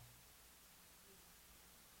people.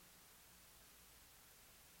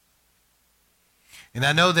 And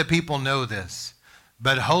I know that people know this,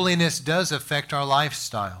 but holiness does affect our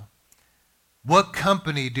lifestyle. What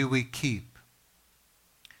company do we keep?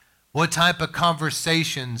 What type of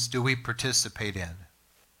conversations do we participate in?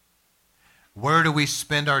 Where do we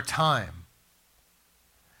spend our time?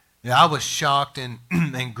 I was shocked and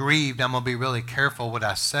grieved. I'm going to be really careful what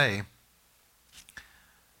I say.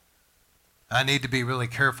 I need to be really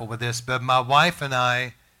careful with this. But my wife and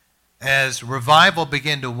I, as revival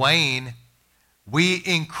began to wane, we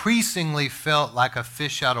increasingly felt like a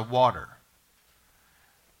fish out of water.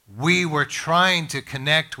 We were trying to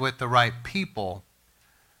connect with the right people,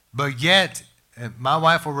 but yet, my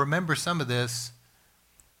wife will remember some of this,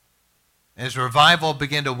 as revival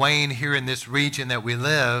began to wane here in this region that we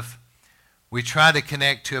live, we tried to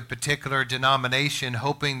connect to a particular denomination,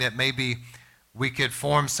 hoping that maybe we could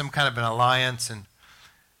form some kind of an alliance. And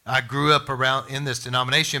I grew up around in this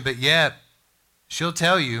denomination, but yet, she'll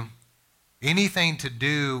tell you, anything to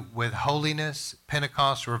do with holiness,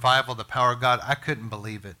 Pentecost, revival, the power of God, I couldn't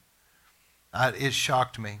believe it. It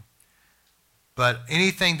shocked me. But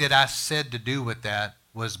anything that I said to do with that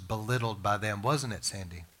was belittled by them, wasn't it,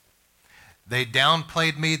 Sandy? They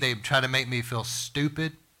downplayed me. They tried to make me feel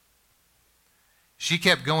stupid. She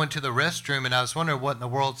kept going to the restroom, and I was wondering what in the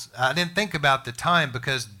world. I didn't think about the time,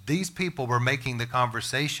 because these people were making the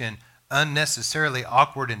conversation unnecessarily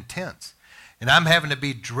awkward and tense. And I'm having to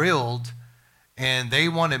be drilled And they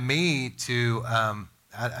wanted me to,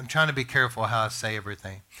 I'm trying to be careful how I say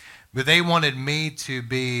everything, but they wanted me to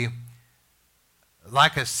be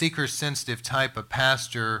like a seeker-sensitive type of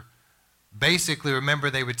pastor. Basically, remember,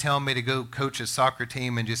 they would tell me to go coach a soccer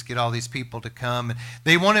team and just get all these people to come. And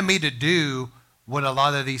they wanted me to do what a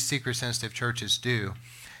lot of these seeker-sensitive churches do.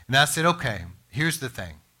 And I said, okay, here's the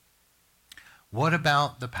thing. What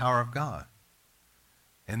about the power of God?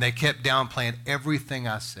 And they kept downplaying everything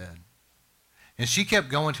I said. And she kept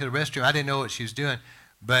going to the restroom. I didn't know what she was doing.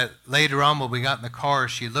 But later on, when we got in the car,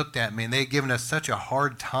 she looked at me, and they had given us such a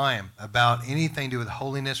hard time about anything to do with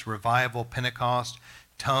holiness, revival, Pentecost,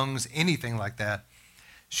 tongues, anything like that.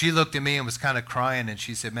 She looked at me and was kind of crying, and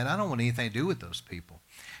she said, man, I don't want anything to do with those people.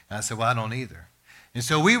 And I said, well, I don't either. And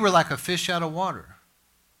so we were like a fish out of water.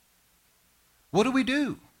 What do we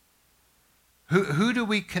do? Who do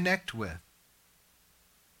we connect with?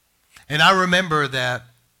 And I remember that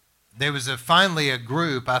there was finally a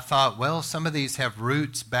group. I thought, well, some of these have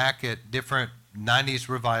roots back at different 90s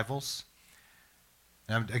revivals.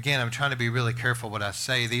 And I'm trying to be really careful what I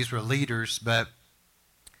say. These were leaders, but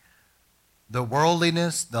the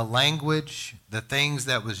worldliness, the language, the things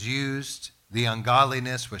that was used, the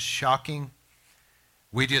ungodliness was shocking.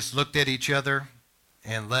 We just looked at each other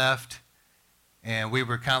and left, and we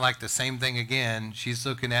were kind of like the same thing again. She's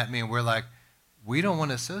looking at me, and we're like, we don't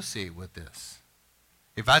want to associate with this.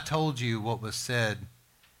 If I told you what was said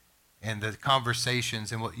and the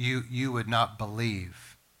conversations and what you would not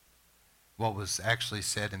believe what was actually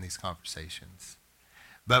said in these conversations.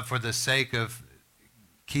 But for the sake of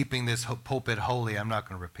keeping this pulpit holy, I'm not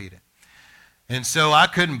going to repeat it. And so I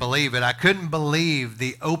couldn't believe it. I couldn't believe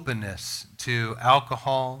the openness to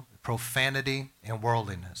alcohol, profanity, and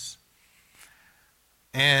worldliness.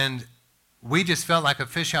 And we just felt like a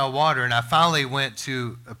fish out of water. And I finally went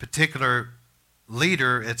to a particular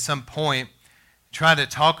leader at some point, trying to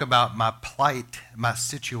talk about my plight, my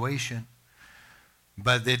situation.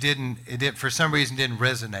 But it for some reason didn't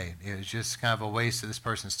resonate. It was just kind of a waste of this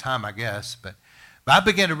person's time, I guess. But I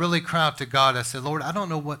began to really cry out to God. I said, Lord, I don't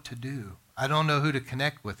know what to do. I don't know who to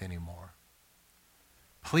connect with anymore.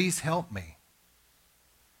 Please help me.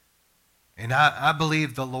 And I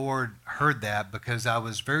believe the Lord heard that because I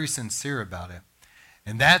was very sincere about it.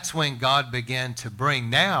 And that's when God began to bring.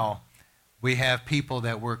 Now we have people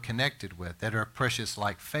that we're connected with that are precious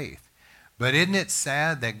like faith. But isn't it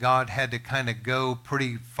sad that God had to kind of go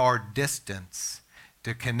pretty far distance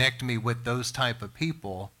to connect me with those type of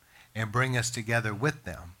people and bring us together with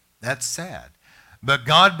them? That's sad. But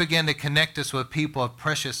God began to connect us with people of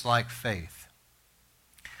precious like faith.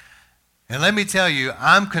 And let me tell you,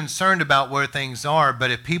 I'm concerned about where things are,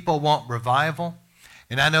 but if people want revival,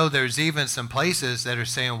 and I know there's even some places that are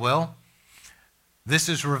saying, well, this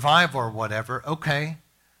is revival or whatever, okay.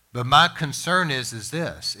 But my concern is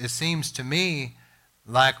this. It seems to me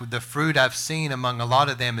like the fruit I've seen among a lot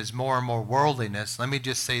of them is more and more worldliness. Let me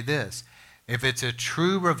just say this. If it's a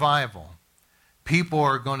true revival, people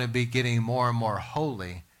are going to be getting more and more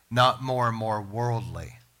holy, not more and more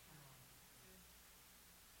worldly.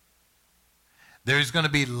 There's going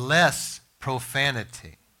to be less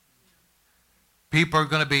profanity. People are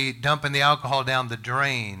going to be dumping the alcohol down the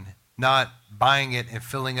drain, not buying it and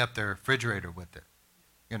filling up their refrigerator with it.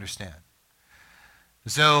 You understand?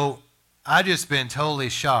 So I just been totally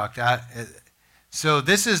shocked. So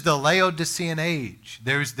this is the Laodicean age.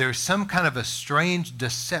 There's some kind of a strange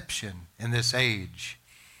deception in this age.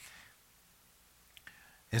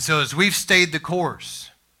 And so as we've stayed the course,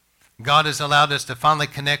 God has allowed us to finally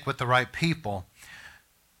connect with the right people.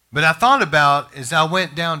 But I thought about, as I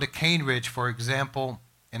went down to Cane Ridge, for example,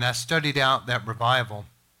 and I studied out that revival,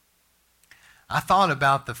 I thought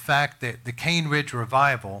about the fact that the Cane Ridge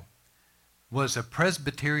revival was a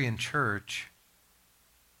Presbyterian church.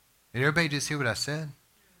 Did everybody just hear what I said?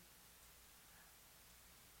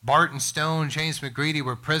 Barton Stone, James McGreedy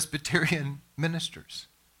were Presbyterian ministers.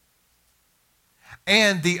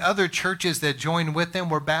 And the other churches that joined with them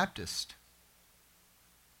were Baptist.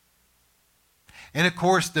 And of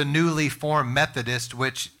course, the newly formed Methodist,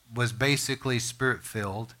 which was basically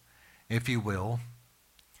spirit-filled, if you will.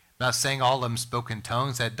 Not saying all of them spoke in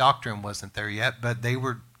tongues. That doctrine wasn't there yet, but they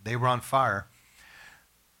were on fire.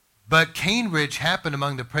 But Cane Ridge happened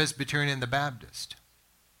among the Presbyterian and the Baptist.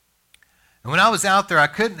 And when I was out there, I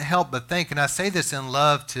couldn't help but think, and I say this in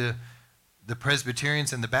love to the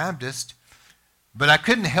Presbyterians and the Baptist, but I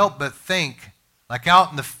couldn't help but think, like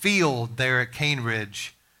out in the field there at Cane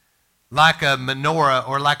Ridge, like a menorah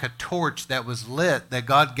or like a torch that was lit that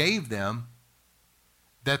God gave them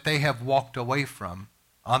that they have walked away from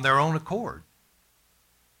on their own accord.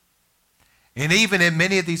 And even in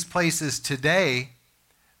many of these places today,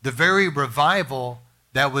 the very revival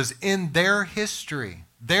that was in their history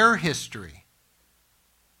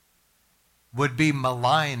would be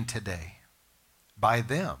maligned today by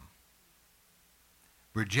them.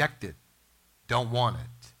 Rejected. Don't want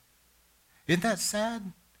it. Isn't that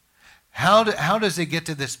sad? How does it get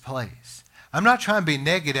to this place? I'm not trying to be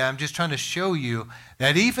negative. I'm just trying to show you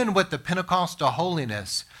that even with the Pentecostal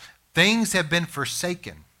holiness, things have been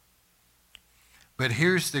forsaken. But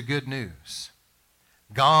here's the good news.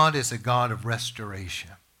 God is a God of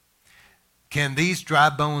restoration. Can these dry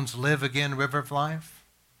bones live again, River of Life?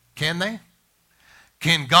 Can they?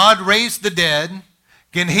 Can God raise the dead?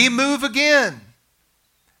 Can he move again?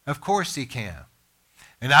 Of course he can.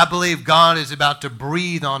 And I believe God is about to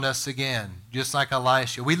breathe on us again, just like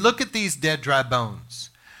Elisha. We look at these dead, dry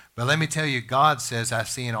bones. But let me tell you, God says, I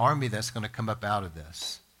see an army that's going to come up out of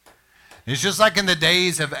this. It's just like in the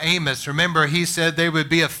days of Amos. Remember, he said there would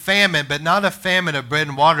be a famine, but not a famine of bread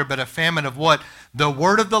and water, but a famine of what? The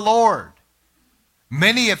word of the Lord.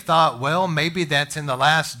 Many have thought, well, maybe that's in the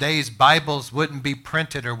last days, Bibles wouldn't be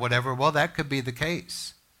printed or whatever. Well, that could be the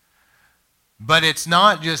case. But it's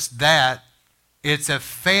not just that. It's a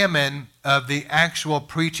famine of the actual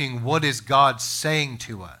preaching. What is God saying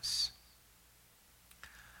to us?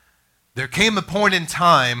 There came a point in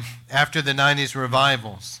time after the 90s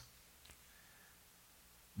revivals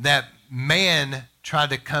that man tried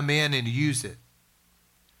to come in and use it.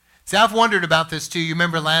 See, I've wondered about this too. You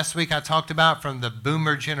remember last week I talked about from the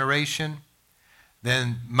boomer generation,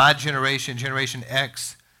 then my generation, Generation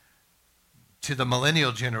X, to the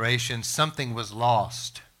millennial generation, something was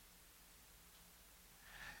lost.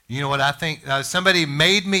 You know what I think? Somebody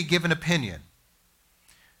made me give an opinion.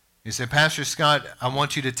 He said, Pastor Scott, I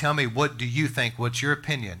want you to tell me, what do you think? What's your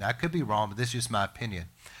opinion? I could be wrong, but this is just my opinion.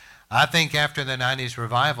 I think after the 90s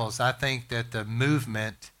revivals, I think that the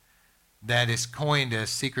movement that is coined as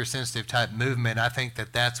seeker-sensitive type movement, I think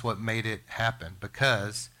that that's what made it happen,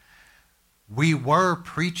 because we were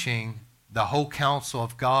preaching the whole counsel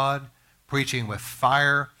of God, preaching with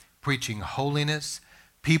fire, preaching holiness.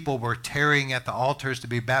 People were tearing at the altars to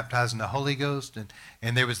be baptized in the Holy Ghost,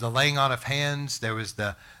 and there was the laying on of hands. There was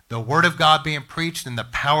the Word of God being preached and the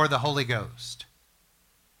power of the Holy Ghost.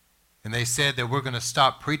 And they said that we're going to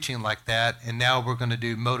stop preaching like that, and now we're going to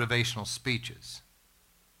do motivational speeches.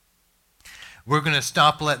 We're going to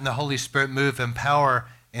stop letting the Holy Spirit move in power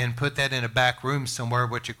and put that in a back room somewhere,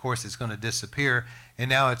 which of course is going to disappear, and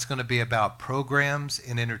now it's going to be about programs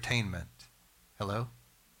and entertainment. Hello?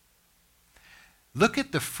 Look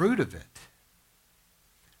at the fruit of it.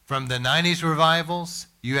 From the 90s revivals,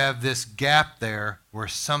 you have this gap there where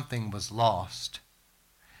something was lost.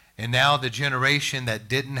 And now the generation that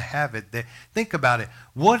didn't have it, think about it.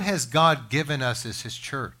 What has God given us as his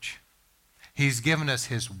church? He's given us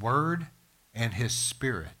his word and his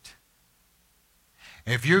spirit.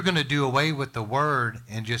 If you're going to do away with the word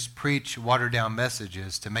and just preach watered down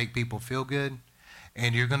messages to make people feel good,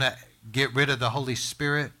 and you're going to get rid of the Holy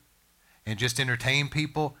Spirit and just entertain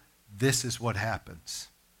people, this is what happens.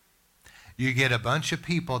 You get a bunch of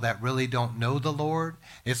people that really don't know the Lord.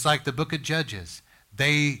 It's like the book of Judges.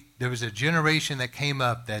 There was a generation that came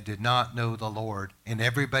up that did not know the Lord, and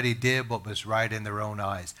everybody did what was right in their own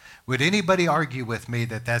eyes. Would anybody argue with me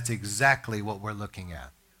that that's exactly what we're looking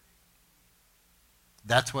at?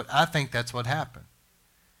 I think that's what happened.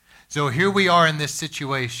 So here we are in this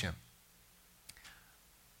situation.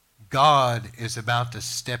 God is about to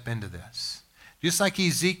step into this. Just like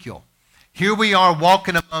Ezekiel. Here we are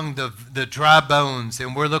walking among the dry bones,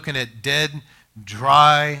 and we're looking at dead,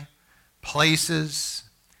 dry places,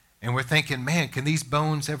 and we're thinking, man, can these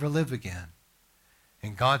bones ever live again?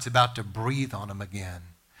 And God's about to breathe on them again.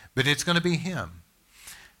 But it's going to be him.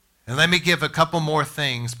 And let me give a couple more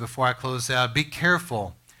things before I close out. Be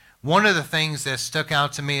careful. One of the things that stuck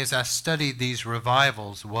out to me as I studied these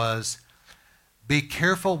revivals was, be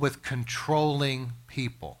careful with controlling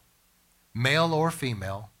people, male or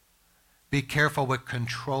female. Be careful with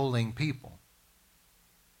controlling people.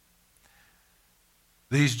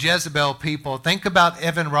 These Jezebel people, think about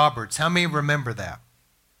Evan Roberts. How many remember that?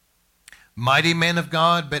 Mighty man of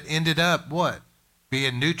God, but ended up what?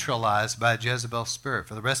 Being neutralized by Jezebel's spirit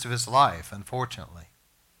for the rest of his life, unfortunately.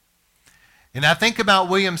 And I think about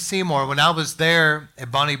William Seymour. When I was there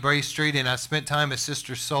at Bonnie Bray Street, and I spent time at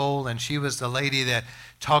Sister Soul, and she was the lady that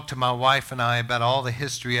talked to my wife and I about all the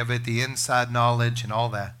history of it, the inside knowledge and all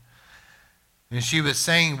that. And she was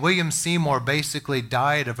saying William Seymour basically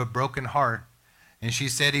died of a broken heart. And she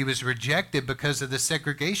said he was rejected because of the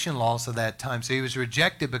segregation laws of that time. So he was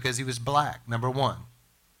rejected because he was black, number one.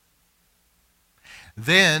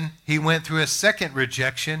 Then he went through a second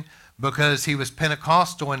rejection because he was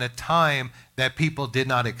Pentecostal in a time that people did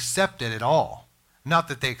not accept it at all. Not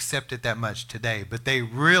that they accept it that much today, but they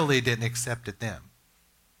really didn't accept it then.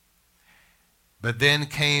 But then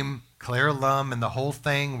came Claire Lum and the whole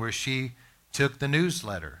thing where she took the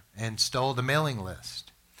newsletter and stole the mailing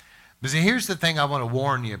list. But see, here's the thing I want to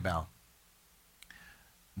warn you about.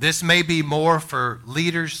 This may be more for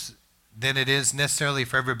leaders than it is necessarily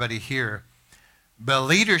for everybody here. But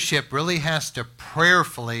leadership really has to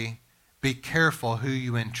prayerfully be careful who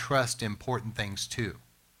you entrust important things to.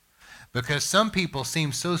 Because some people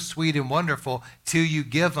seem so sweet and wonderful till you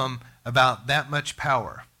give them about that much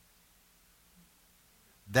power.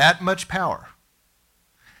 That much power.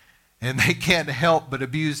 And they can't help but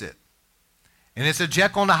abuse it. And it's a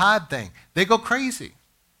Jekyll and a Hyde thing. They go crazy.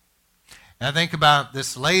 And I think about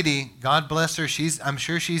this lady, God bless her, I'm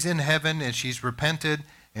sure she's in heaven and she's repented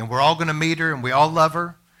and we're all going to meet her and we all love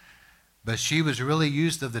her. But she was really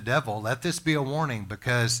used of the devil. Let this be a warning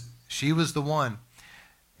because she was the one.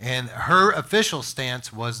 And her official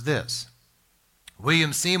stance was this.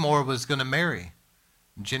 William Seymour was going to marry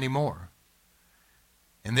Jenny Moore.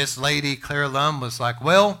 And this lady, Claire Lum, was like,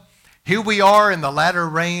 well, here we are in the latter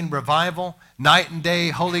rain revival, night and day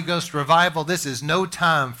Holy Ghost revival. This is no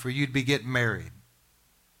time for you to be getting married.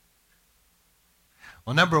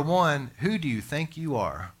 Well, number one, who do you think you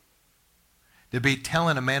are to be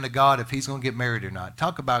telling a man of God if he's going to get married or not?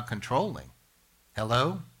 Talk about controlling.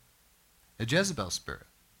 Hello? A Jezebel spirit.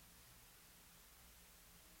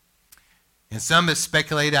 And some have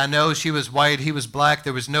speculated, I know she was white, he was black.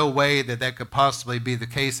 There was no way that that could possibly be the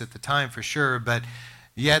case at the time for sure. But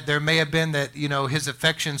yet there may have been that, his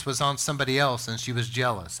affections was on somebody else and she was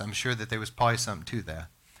jealous. I'm sure that there was probably something to that.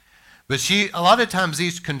 But a lot of times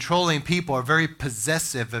these controlling people are very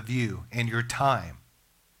possessive of you and your time.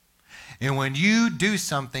 And when you do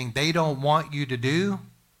something they don't want you to do,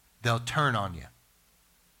 they'll turn on you.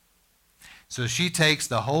 So she takes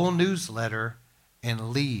the whole newsletter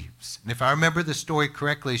and leaves. And if I remember the story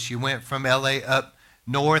correctly, she went from LA up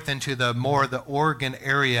north into the Oregon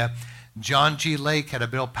area. John G. Lake had a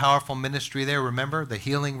real powerful ministry there, remember? The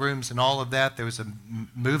healing rooms and all of that. There was a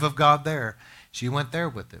move of God there. She went there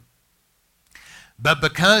with it. But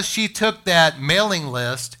because she took that mailing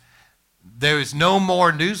list, there's no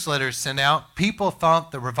more newsletters sent out. People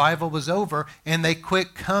thought the revival was over, and they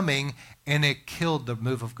quit coming, and it killed the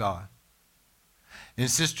move of God. And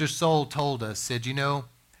Sister Soul told us, said,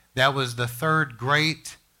 that was the third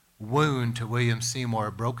great wound to William Seymour.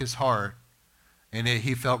 It broke his heart, and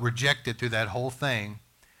he felt rejected through that whole thing.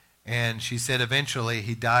 And she said eventually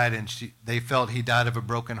he died, and they felt he died of a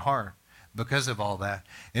broken heart because of all that.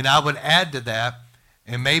 And I would add to that,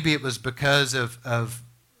 and maybe it was because of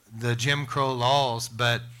the Jim Crow laws,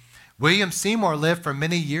 but William Seymour lived for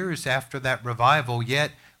many years after that revival,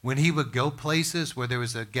 yet when he would go places where there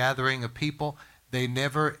was a gathering of people, they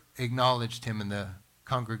never acknowledged him in the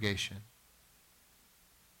congregation.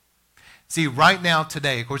 See, right now,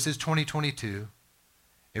 today, of course, it's 2022.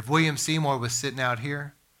 If William Seymour was sitting out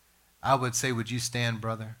here, I would say, would you stand,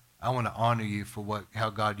 brother? I want to honor you for how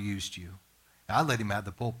God used you. I let him have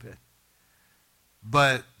the pulpit.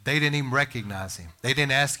 But they didn't even recognize him. They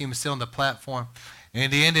didn't ask him to sit on the platform.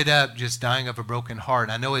 And he ended up just dying of a broken heart.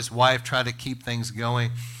 I know his wife tried to keep things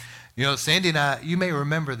going. Sandy and I, you may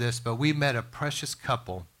remember this, but we met a precious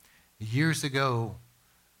couple years ago.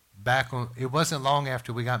 It wasn't long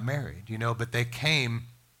after we got married, but they came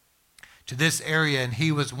to this area, and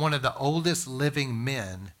he was one of the oldest living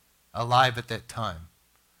men alive at that time.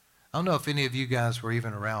 I don't know if any of you guys were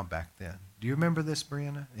even around back then. Do you remember this,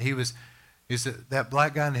 Brianna? He's that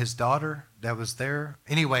black guy and his daughter that was there.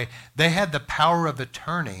 Anyway, they had the power of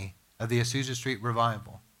attorney of the Azusa Street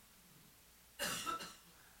revival.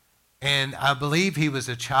 And I believe he was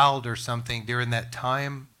a child or something during that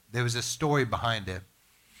time. There was a story behind it.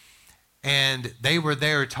 And they were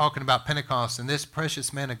there talking about Pentecost, and this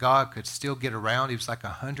precious man of God could still get around. He was like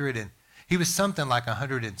 100, and he was something like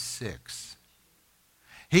 106.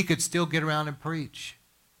 He could still get around and preach,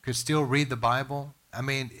 could still read the Bible. I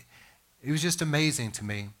mean, it was just amazing to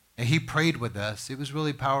me. And he prayed with us. It was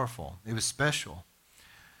really powerful. It was special.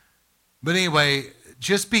 But anyway,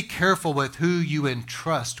 just be careful with who you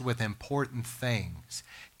entrust with important things.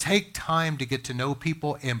 Take time to get to know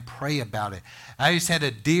people and pray about it. I just had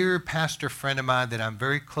a dear pastor friend of mine that I'm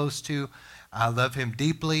very close to. I love him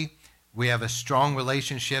deeply. We have a strong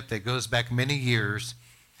relationship that goes back many years.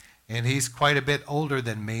 And he's quite a bit older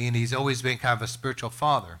than me, and he's always been kind of a spiritual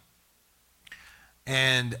father.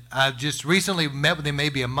 And I just recently met with him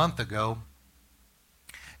maybe a month ago.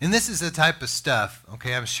 And this is the type of stuff,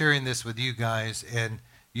 okay, I'm sharing this with you guys, and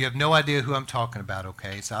you have no idea who I'm talking about,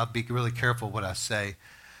 okay? So I'll be really careful what I say.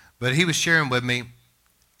 But he was sharing with me,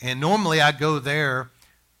 and normally I go there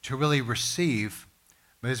to really receive.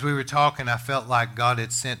 But as we were talking, I felt like God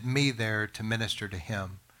had sent me there to minister to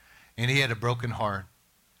him. And he had a broken heart.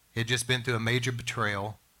 He had just been through a major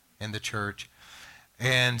betrayal in the church.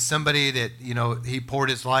 And somebody that, he poured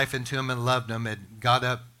his life into him and loved him had got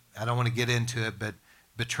up, I don't want to get into it, but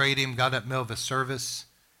betrayed him, got up in the middle of a service,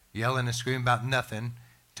 yelling and screaming about nothing,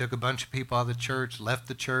 took a bunch of people out of the church, left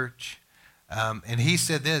the church. And he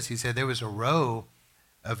said this, he said there was a row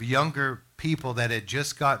of younger people that had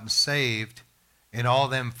just gotten saved, and all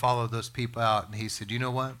of them followed those people out. And he said, you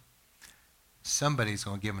know what? Somebody's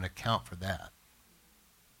going to give an account for that.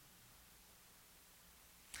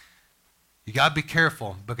 You got to be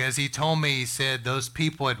careful, because he told me, he said those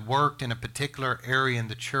people had worked in a particular area in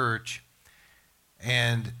the church,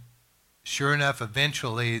 and sure enough,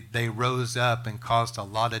 eventually they rose up and caused a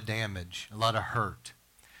lot of damage, a lot of hurt.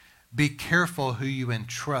 Be careful who you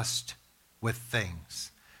entrust with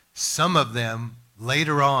things. Some of them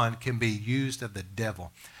later on can be used of the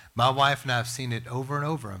devil. My wife and I have seen it over and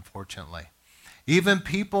over, unfortunately. Even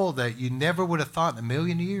people that you never would have thought in a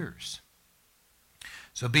million years.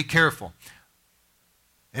 So be careful.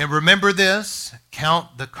 And remember this,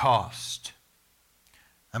 count the cost.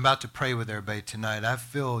 I'm about to pray with everybody tonight. I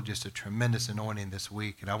feel just a tremendous anointing this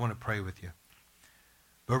week, and I want to pray with you.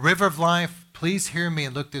 But River of Life, please hear me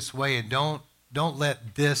and look this way, and don't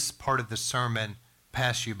let this part of the sermon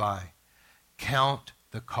pass you by. Count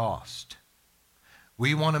the cost.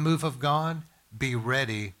 We want a move of God. Be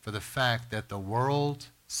ready for the fact that the world,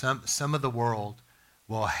 some of the world,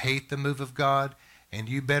 will hate the move of God, and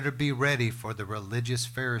you better be ready for the religious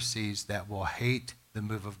Pharisees that will hate the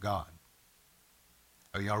move of God.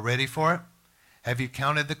 Are y'all ready for it? Have you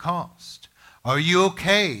counted the cost? Are you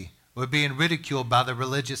okay with being ridiculed by the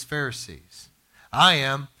religious Pharisees? I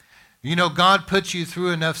am. God puts you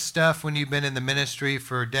through enough stuff when you've been in the ministry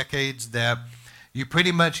for decades that you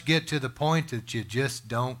pretty much get to the point that you just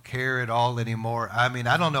don't care at all anymore. I mean,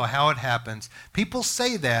 I don't know how it happens. People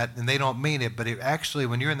say that and they don't mean it, but it actually,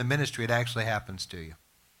 when you're in the ministry, it actually happens to you.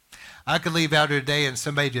 I could leave out here today and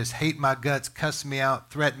somebody just hate my guts, cuss me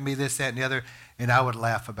out, threaten me, this, that, and the other, and I would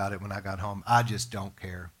laugh about it when I got home. I just don't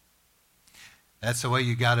care. That's the way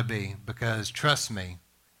you got to be, because trust me,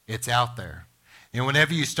 it's out there. And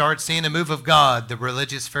whenever you start seeing a move of God, the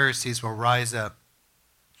religious Pharisees will rise up.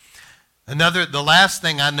 The last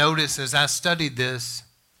thing I noticed as I studied this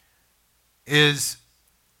is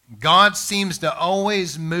God seems to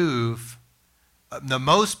always move the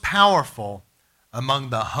most powerful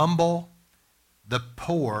among the humble, the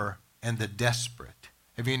poor, and the desperate.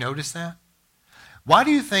 Have you noticed that? Why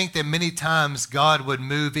do you think that many times God would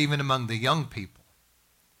move even among the young people?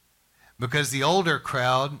 Because the older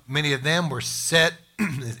crowd, many of them were set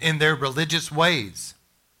in their religious ways.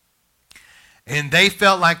 And they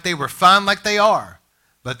felt like they were fine like they are.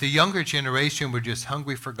 But the younger generation were just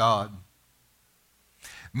hungry for God.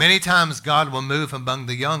 Many times God will move among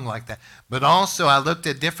the young like that. But also I looked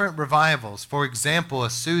at different revivals. For example,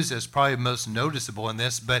 Azusa is probably most noticeable in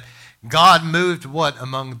this. But God moved what?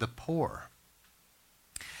 Among the poor.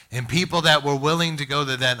 And people that were willing to go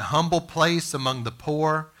to that humble place among the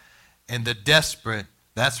poor and the desperate,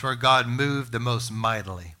 that's where God moved the most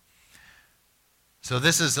mightily. So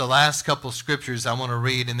this is the last couple scriptures I want to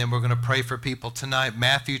read, and then we're going to pray for people tonight.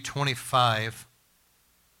 Matthew 25.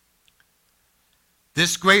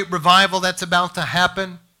 This great revival that's about to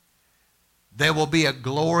happen, there will be a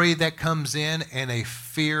glory that comes in and a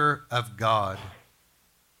fear of God.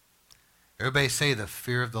 Everybody say the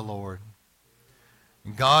fear of the Lord.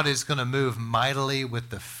 God is going to move mightily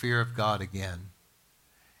with the fear of God again.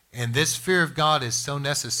 And this fear of God is so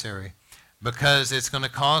necessary because it's going to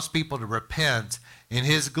cause people to repent, and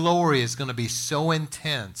his glory is going to be so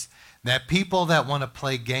intense that people that want to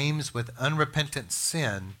play games with unrepentant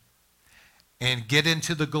sin and get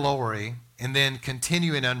into the glory and then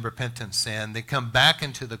continue in unrepentant sin, they come back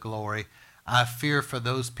into the glory. I fear for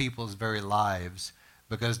those people's very lives,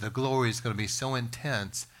 because the glory is going to be so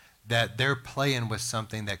intense that they're playing with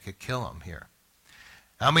something that could kill them here.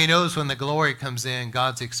 How many knows when the glory comes in,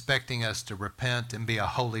 God's expecting us to repent and be a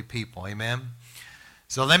holy people? Amen?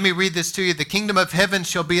 So let me read this to you. The kingdom of heaven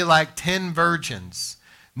shall be like 10 virgins.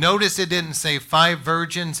 Notice it didn't say 5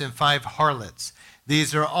 virgins and 5 harlots.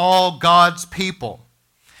 These are all God's people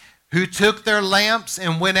who took their lamps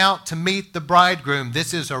and went out to meet the bridegroom.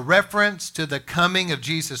 This is a reference to the coming of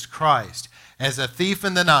Jesus Christ as a thief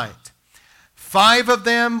in the night. 5 of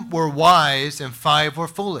them were wise and 5 were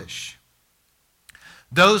foolish.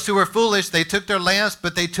 Those who were foolish, they took their lamps,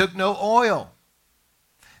 but they took no oil.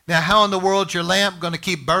 Now, how in the world is your lamp going to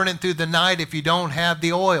keep burning through the night if you don't have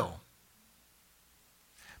the oil?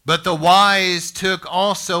 But the wise took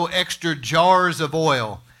also extra jars of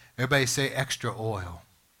oil. Everybody say extra oil.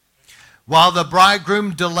 While the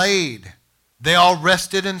bridegroom delayed, they all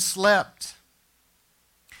rested and slept.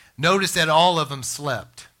 Notice that all of them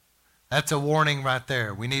slept. That's a warning right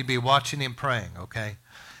there. We need to be watching and praying, okay?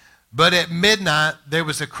 But at midnight, there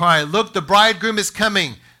was a cry, look, the bridegroom is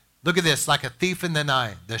coming. Look at this, like a thief in the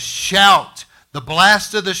night. The shout, the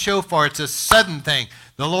blast of the shofar, it's a sudden thing.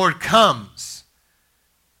 The Lord comes.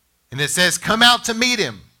 And it says, come out to meet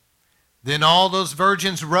him. Then all those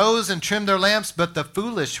virgins rose and trimmed their lamps, but the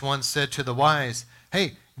foolish ones said to the wise,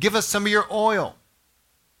 hey, give us some of your oil,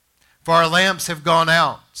 for our lamps have gone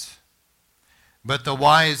out. But the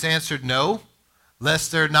wise answered, no,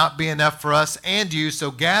 lest there not be enough for us and you,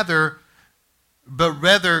 so gather, but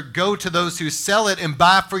rather go to those who sell it and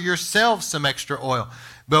buy for yourselves some extra oil.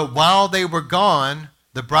 But while they were gone,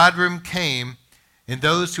 the bridegroom came, and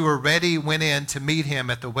those who were ready went in to meet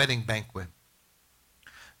him at the wedding banquet.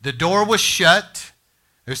 The door was shut.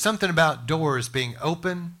 There's something about doors being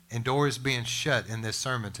open and doors being shut in this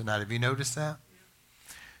sermon tonight. Have you noticed that?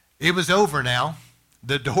 It was over now.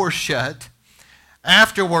 The door shut.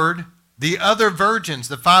 Afterward, the other virgins,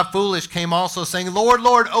 the 5 foolish, came also saying, Lord,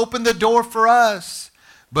 Lord, open the door for us.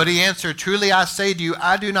 But he answered, truly I say to you,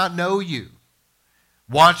 I do not know you.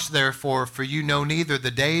 Watch therefore, for you know neither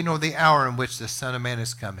the day nor the hour in which the Son of Man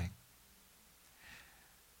is coming.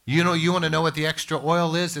 You want to know what the extra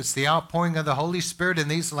oil is? It's the outpouring of the Holy Spirit in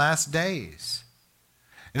these last days.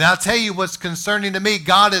 And I'll tell you what's concerning to me.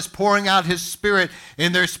 God is pouring out his Spirit,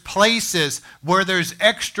 and there's places where there's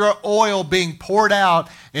extra oil being poured out,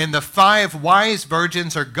 and the 5 wise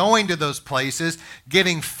virgins are going to those places,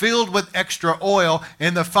 getting filled with extra oil,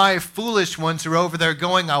 and the 5 foolish ones are over there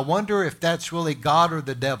going, I wonder if that's really God or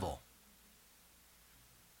the devil.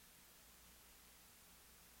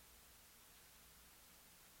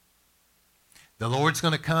 The Lord's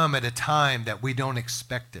going to come at a time that we don't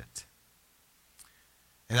expect it.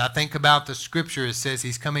 And I think about the scripture. It says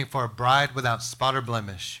he's coming for a bride without spot or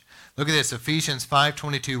blemish. Look at this, Ephesians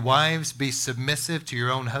 5:22. Wives, be submissive to your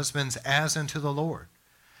own husbands as unto the Lord.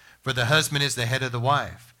 For the husband is the head of the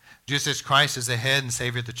wife, just as Christ is the head and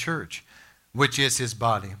Savior of the church, which is his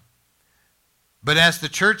body. But as the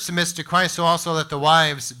church submits to Christ, so also let the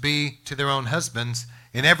wives be to their own husbands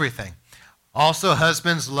in everything. Also,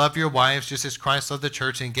 husbands, love your wives just as Christ loved the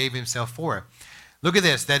church and gave himself for it. Look at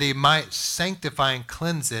this, that he might sanctify and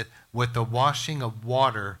cleanse it with the washing of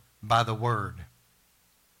water by the word.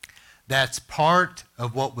 That's part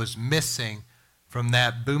of what was missing from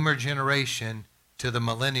that boomer generation to the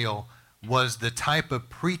millennial, was the type of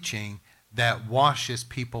preaching that washes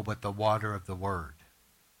people with the water of the word.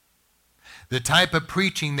 The type of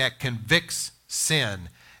preaching that convicts sin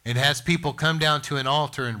and has people come down to an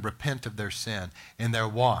altar and repent of their sin, and they're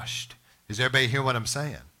washed. Does everybody hear what I'm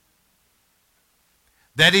saying?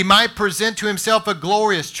 That he might present to himself a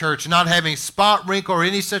glorious church, not having spot, wrinkle, or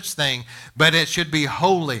any such thing, but it should be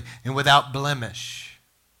holy and without blemish.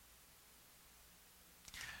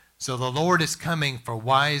 So the Lord is coming for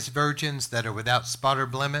wise virgins that are without spot or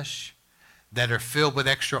blemish, that are filled with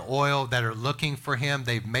extra oil, that are looking for him.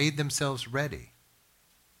 They've made themselves ready.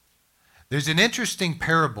 There's an interesting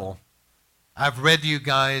parable I've read to you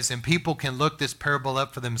guys, and people can look this parable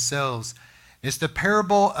up for themselves. It's the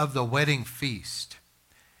parable of the wedding feast.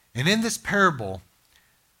 And in this parable,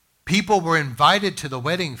 people were invited to the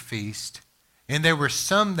wedding feast, and there were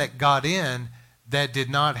some that got in that did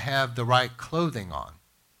not have the right clothing on.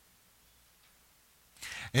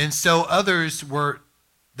 And so others were,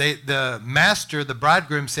 the master, the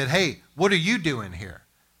bridegroom said, hey, what are you doing here?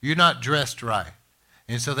 You're not dressed right.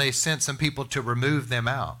 And so they sent some people to remove them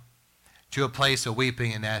out to a place of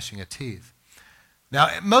weeping and gnashing of teeth. Now,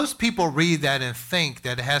 most people read that and think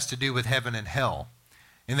that it has to do with heaven and hell.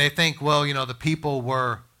 And they think, well, the people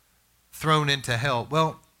were thrown into hell.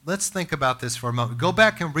 Well, let's think about this for a moment. Go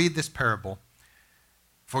back and read this parable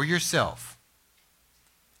for yourself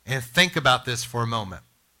and think about this for a moment.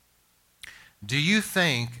 Do you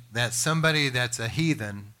think that somebody that's a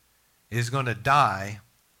heathen is going to die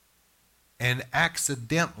and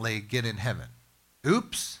accidentally get in heaven?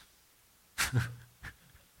 Oops.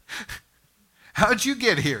 How'd you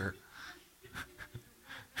get here?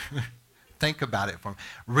 Think about it for me.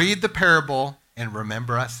 Read the parable and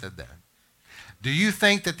remember I said that. Do you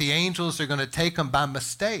think that the angels are going to take them by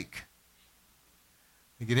mistake?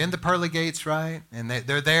 They get in the pearly gates, right? And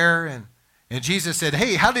they're there, and Jesus said,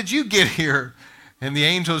 hey, how did you get here? And the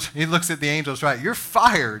angels, he looks at the angels, right? You're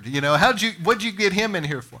fired. What'd you get him in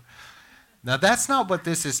here for? Now, that's not what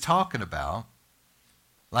this is talking about.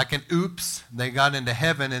 Like an oops, they got into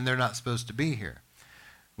heaven and they're not supposed to be here.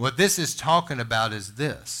 What this is talking about is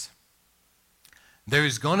this.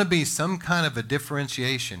 There's going to be some kind of a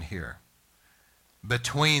differentiation here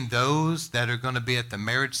between those that are going to be at the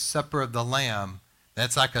marriage supper of the Lamb.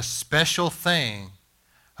 That's like a special thing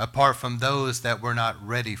apart from those that were not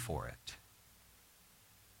ready for it.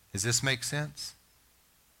 Does this make sense?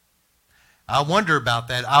 I wonder about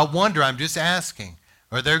that. I'm just asking,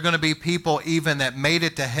 are there going to be people even that made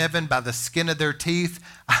it to heaven by the skin of their teeth?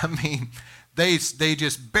 I mean, they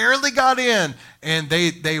just barely got in, and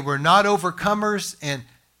they were not overcomers, and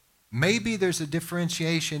maybe there's a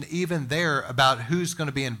differentiation even there about who's going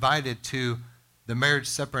to be invited to the marriage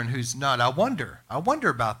supper and who's not. I wonder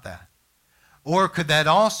about that. Or could that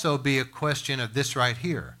also be a question of this right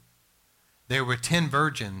here? There were 10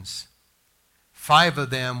 virgins. 5 of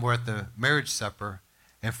them were at the marriage supper,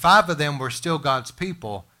 and 5 of them were still God's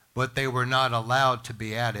people, but they were not allowed to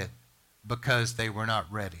be at it because they were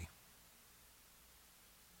not ready.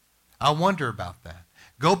 I wonder about that.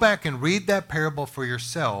 Go back and read that parable for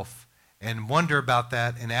yourself and wonder about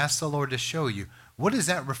that and ask the Lord to show you. What is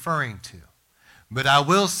that referring to? But I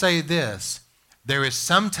will say this. There is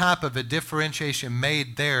some type of a differentiation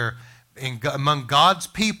made there among God's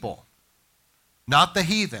people, not the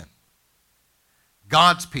heathen,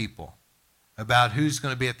 God's people, about who's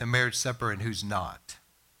going to be at the marriage supper and who's not.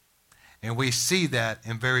 And we see that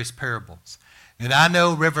in various parables. And I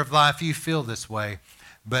know, River of Life, you feel this way,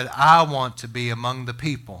 but I want to be among the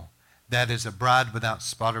people that is a bride without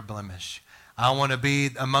spot or blemish. I want to be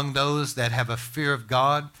among those that have a fear of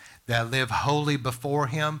God, that live holy before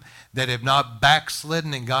Him, that have not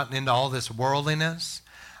backslidden and gotten into all this worldliness.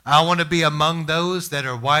 I want to be among those that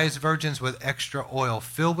are wise virgins with extra oil,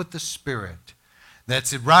 filled with the Spirit,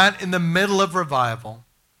 that's right in the middle of revival,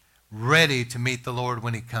 ready to meet the Lord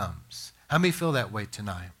when He comes. How many feel that way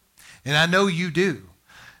tonight? And I know you do.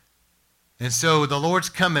 And so the Lord's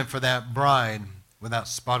coming for that bride without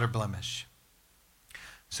spot or blemish.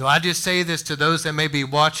 So I just say this to those that may be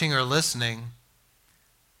watching or listening.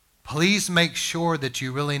 Please make sure that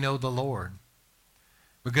you really know the Lord.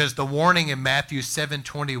 Because the warning in Matthew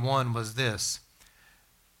 7:21 was this.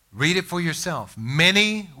 Read it for yourself.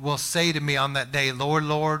 Many will say to me on that day, Lord,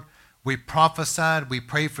 Lord, we prophesied, we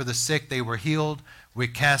prayed for the sick, they were healed, we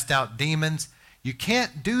cast out demons. You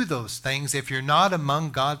can't do those things if you're not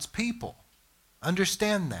among God's people.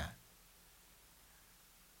 Understand that.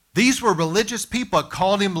 These were religious people that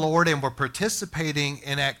called Him Lord and were participating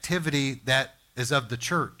in activity that is of the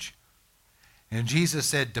church. And Jesus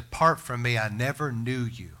said, depart from me, I never knew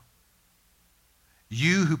you.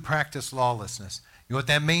 You who practice lawlessness. You know what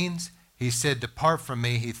that means? He said, depart from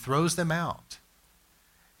me. He throws them out.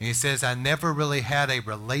 And He says, I never really had a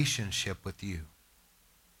relationship with you.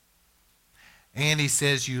 And He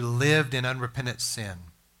says, you lived in unrepentant sin.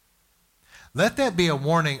 Let that be a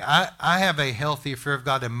warning. I have a healthy fear of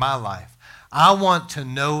God in my life. I want to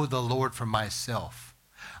know the Lord for myself.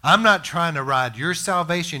 I'm not trying to ride your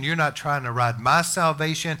salvation. You're not trying to ride my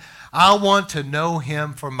salvation. I want to know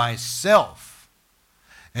Him for myself.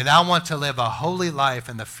 And I want to live a holy life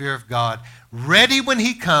in the fear of God, ready when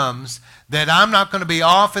He comes, that I'm not going to be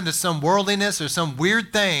off into some worldliness or some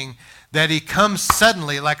weird thing, that He comes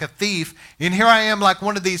suddenly like a thief. And here I am like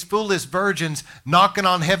one of these foolish virgins knocking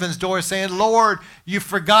on heaven's door saying, Lord, you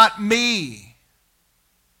forgot me.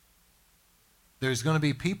 There's going to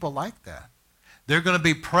be people like that. They're going to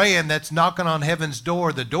be praying that's knocking on heaven's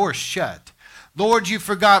door. The door's shut. Lord, you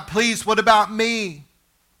forgot. Please, what about me?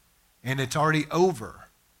 And it's already over.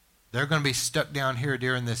 They're going to be stuck down here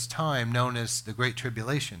during this time known as the Great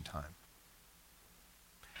Tribulation time.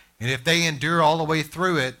 And if they endure all the way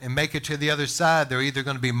through it and make it to the other side, they're either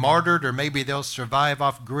going to be martyred or maybe they'll survive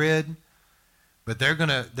off grid. But they're going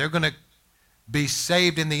to be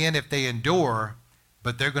saved in the end if they endure,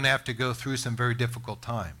 but they're going to have to go through some very difficult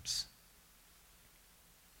times.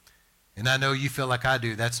 And I know you feel like I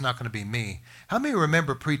do. That's not going to be me. How many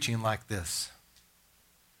remember preaching like this?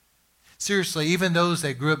 Seriously, even those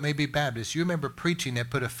that grew up maybe Baptist, you remember preaching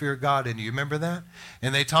that put a fear of God in you. You remember that?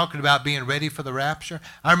 And they talked about being ready for the rapture.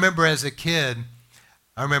 I remember as a kid,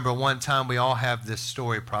 one time, we all have this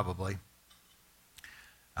story probably.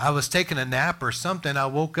 I was taking a nap or something. I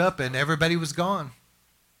woke up and everybody was gone.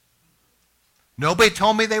 Nobody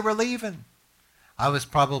told me they were leaving. I was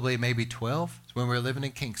probably maybe 12. It's when we were living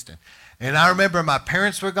in Kingston. And I remember my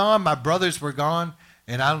parents were gone, my brothers were gone.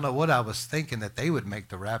 And I don't know what I was thinking, that they would make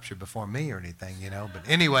the rapture before me or anything, But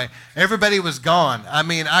anyway, everybody was gone. I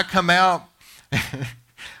mean, I come out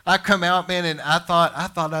I come out, man, and I thought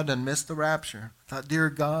I done missed the rapture. I thought, dear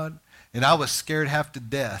God, and I was scared half to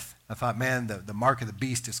death. I thought, man, the mark of the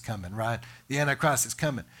beast is coming, right? The Antichrist is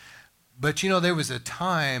coming. But, there was a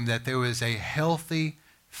time that there was a healthy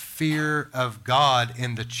fear of God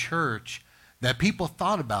in the church that people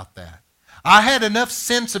thought about that. I had enough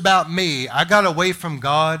sense about me. I got away from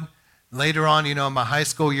God later on, my high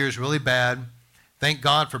school years really bad. Thank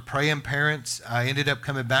God for praying parents. I ended up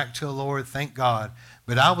coming back to the Lord, thank God.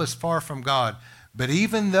 But I was far from God. But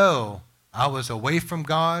even though I was away from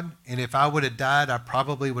God, and if I would have died, I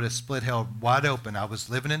probably would have split hell wide open. I was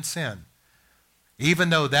living in sin.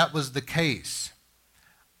 Even though that was the case,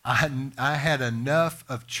 I had enough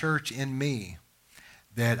of church in me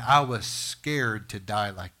that I was scared to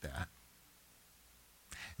die like that.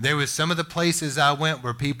 There was some of the places I went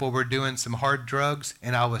where people were doing some hard drugs,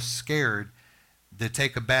 and I was scared to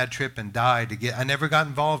take a bad trip and die I never got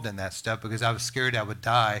involved in that stuff because I was scared I would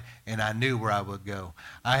die, and I knew where I would go.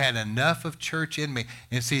 I had enough of church in me.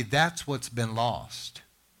 And see, that's what's been lost.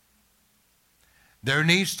 There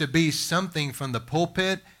needs to be something from the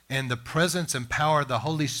pulpit and the presence and power of the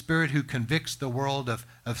Holy Spirit who convicts the world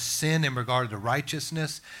of sin in regard to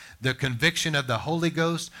righteousness, the conviction of the Holy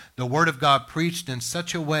Ghost, the Word of God preached in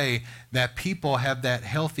such a way that people have that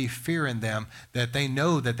healthy fear in them that they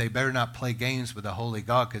know that they better not play games with the Holy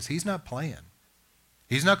God because He's not playing.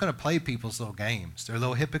 He's not going to play people's little games. They're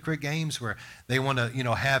little hypocrite games where they want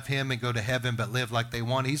to, have Him and go to heaven but live like they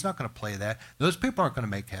want. He's not going to play that. Those people aren't going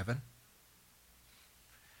to make heaven.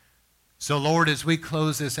 So, Lord, as we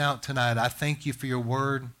close this out tonight, I thank you for your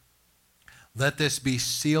word. Let this be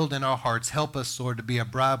sealed in our hearts. Help us, Lord, to be a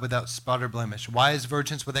bride without spot or blemish, wise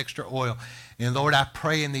virgins with extra oil. And, Lord, I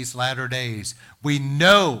pray in these latter days, we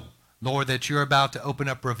know, Lord, that you're about to open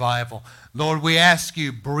up revival. Lord, we ask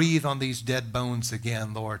you, breathe on these dead bones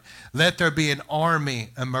again, Lord. Let there be an army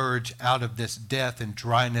emerge out of this death and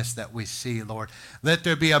dryness that we see, Lord. Let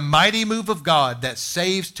there be a mighty move of God that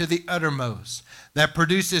saves to the uttermost, that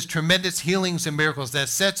produces tremendous healings and miracles, that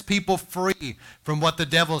sets people free from what the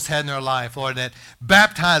devil's had in their life, Lord, that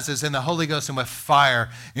baptizes in the Holy Ghost and with fire.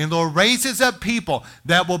 And, Lord, raises up people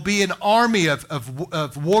that will be an army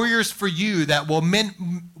of warriors for you that will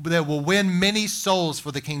win many souls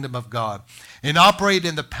for the kingdom of God and operate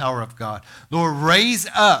in the power of God. Lord, raise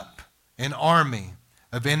up an army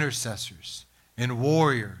of intercessors and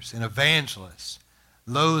warriors and evangelists,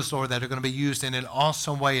 those, Lord, that are going to be used in an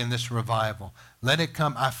awesome way in this revival. Let it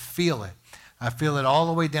come. I feel it. I feel it all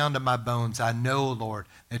the way down to my bones. I know, Lord,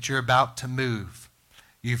 that you're about to move.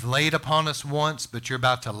 You've laid upon us once, but you're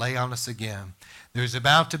about to lay on us again. There's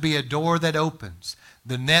about to be a door that opens.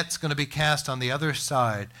 The net's going to be cast on the other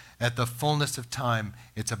side at the fullness of time.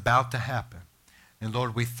 It's about to happen. And,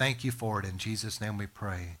 Lord, we thank you for it. In Jesus' name we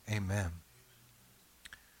pray. Amen.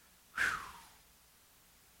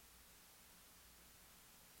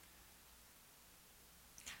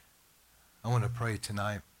 I want to pray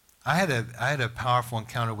tonight. I had a powerful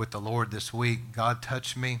encounter with the Lord this week. God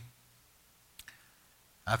touched me.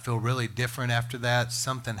 I feel really different after that.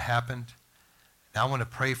 Something happened. And I want to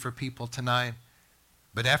pray for people tonight.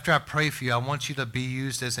 But after I pray for you, I want you to be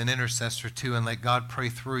used as an intercessor too and let God pray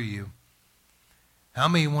through you. How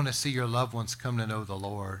many want to see your loved ones come to know the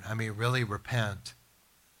Lord? I mean, really repent.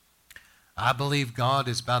 I believe God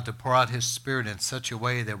is about to pour out His Spirit in such a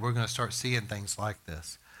way that we're going to start seeing things like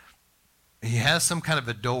this. He has some kind of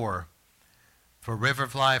a door for River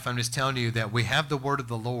of Life. I'm just telling you that we have the word of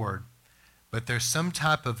the Lord, but there's some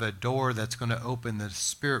type of a door that's going to open the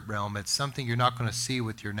spirit realm. It's something you're not going to see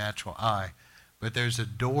with your natural eye, but there's a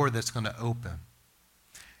door that's going to open.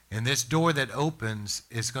 And this door that opens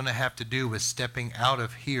is going to have to do with stepping out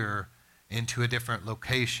of here into a different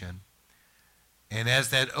location. And as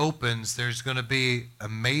that opens, there's going to be a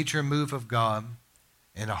major move of God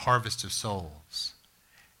and a harvest of souls.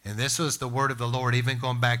 And this was the word of the Lord, even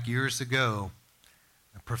going back years ago.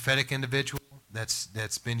 A prophetic individual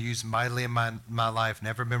that's been used mightily in my life.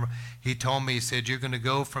 Never remember. He told me, he said, you're going to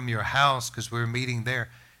go from your house, because we were meeting there,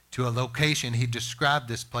 to a location. He described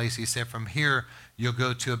this place. He said, from here, you'll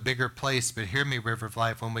go to a bigger place. But hear me, River of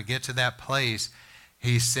Life, when we get to that place,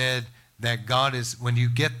 he said that God is, when you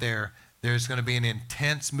get there, there's going to be an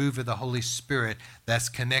intense move of the Holy Spirit that's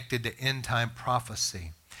connected to end-time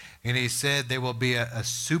prophecy. And he said there will be a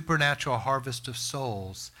supernatural harvest of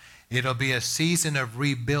souls. It'll be a season of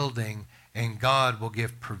rebuilding, and God will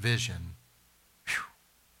give provision. Whew.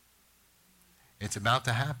 It's about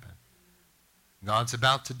to happen. God's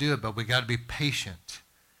about to do it, but we got to be patient.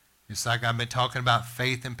 It's like I've been talking about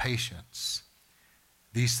faith and patience.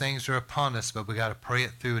 These things are upon us, but we got to pray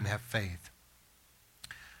it through and have faith.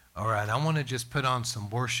 All right, I want to just put on some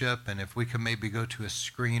worship, and if we could maybe go to a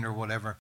screen or whatever.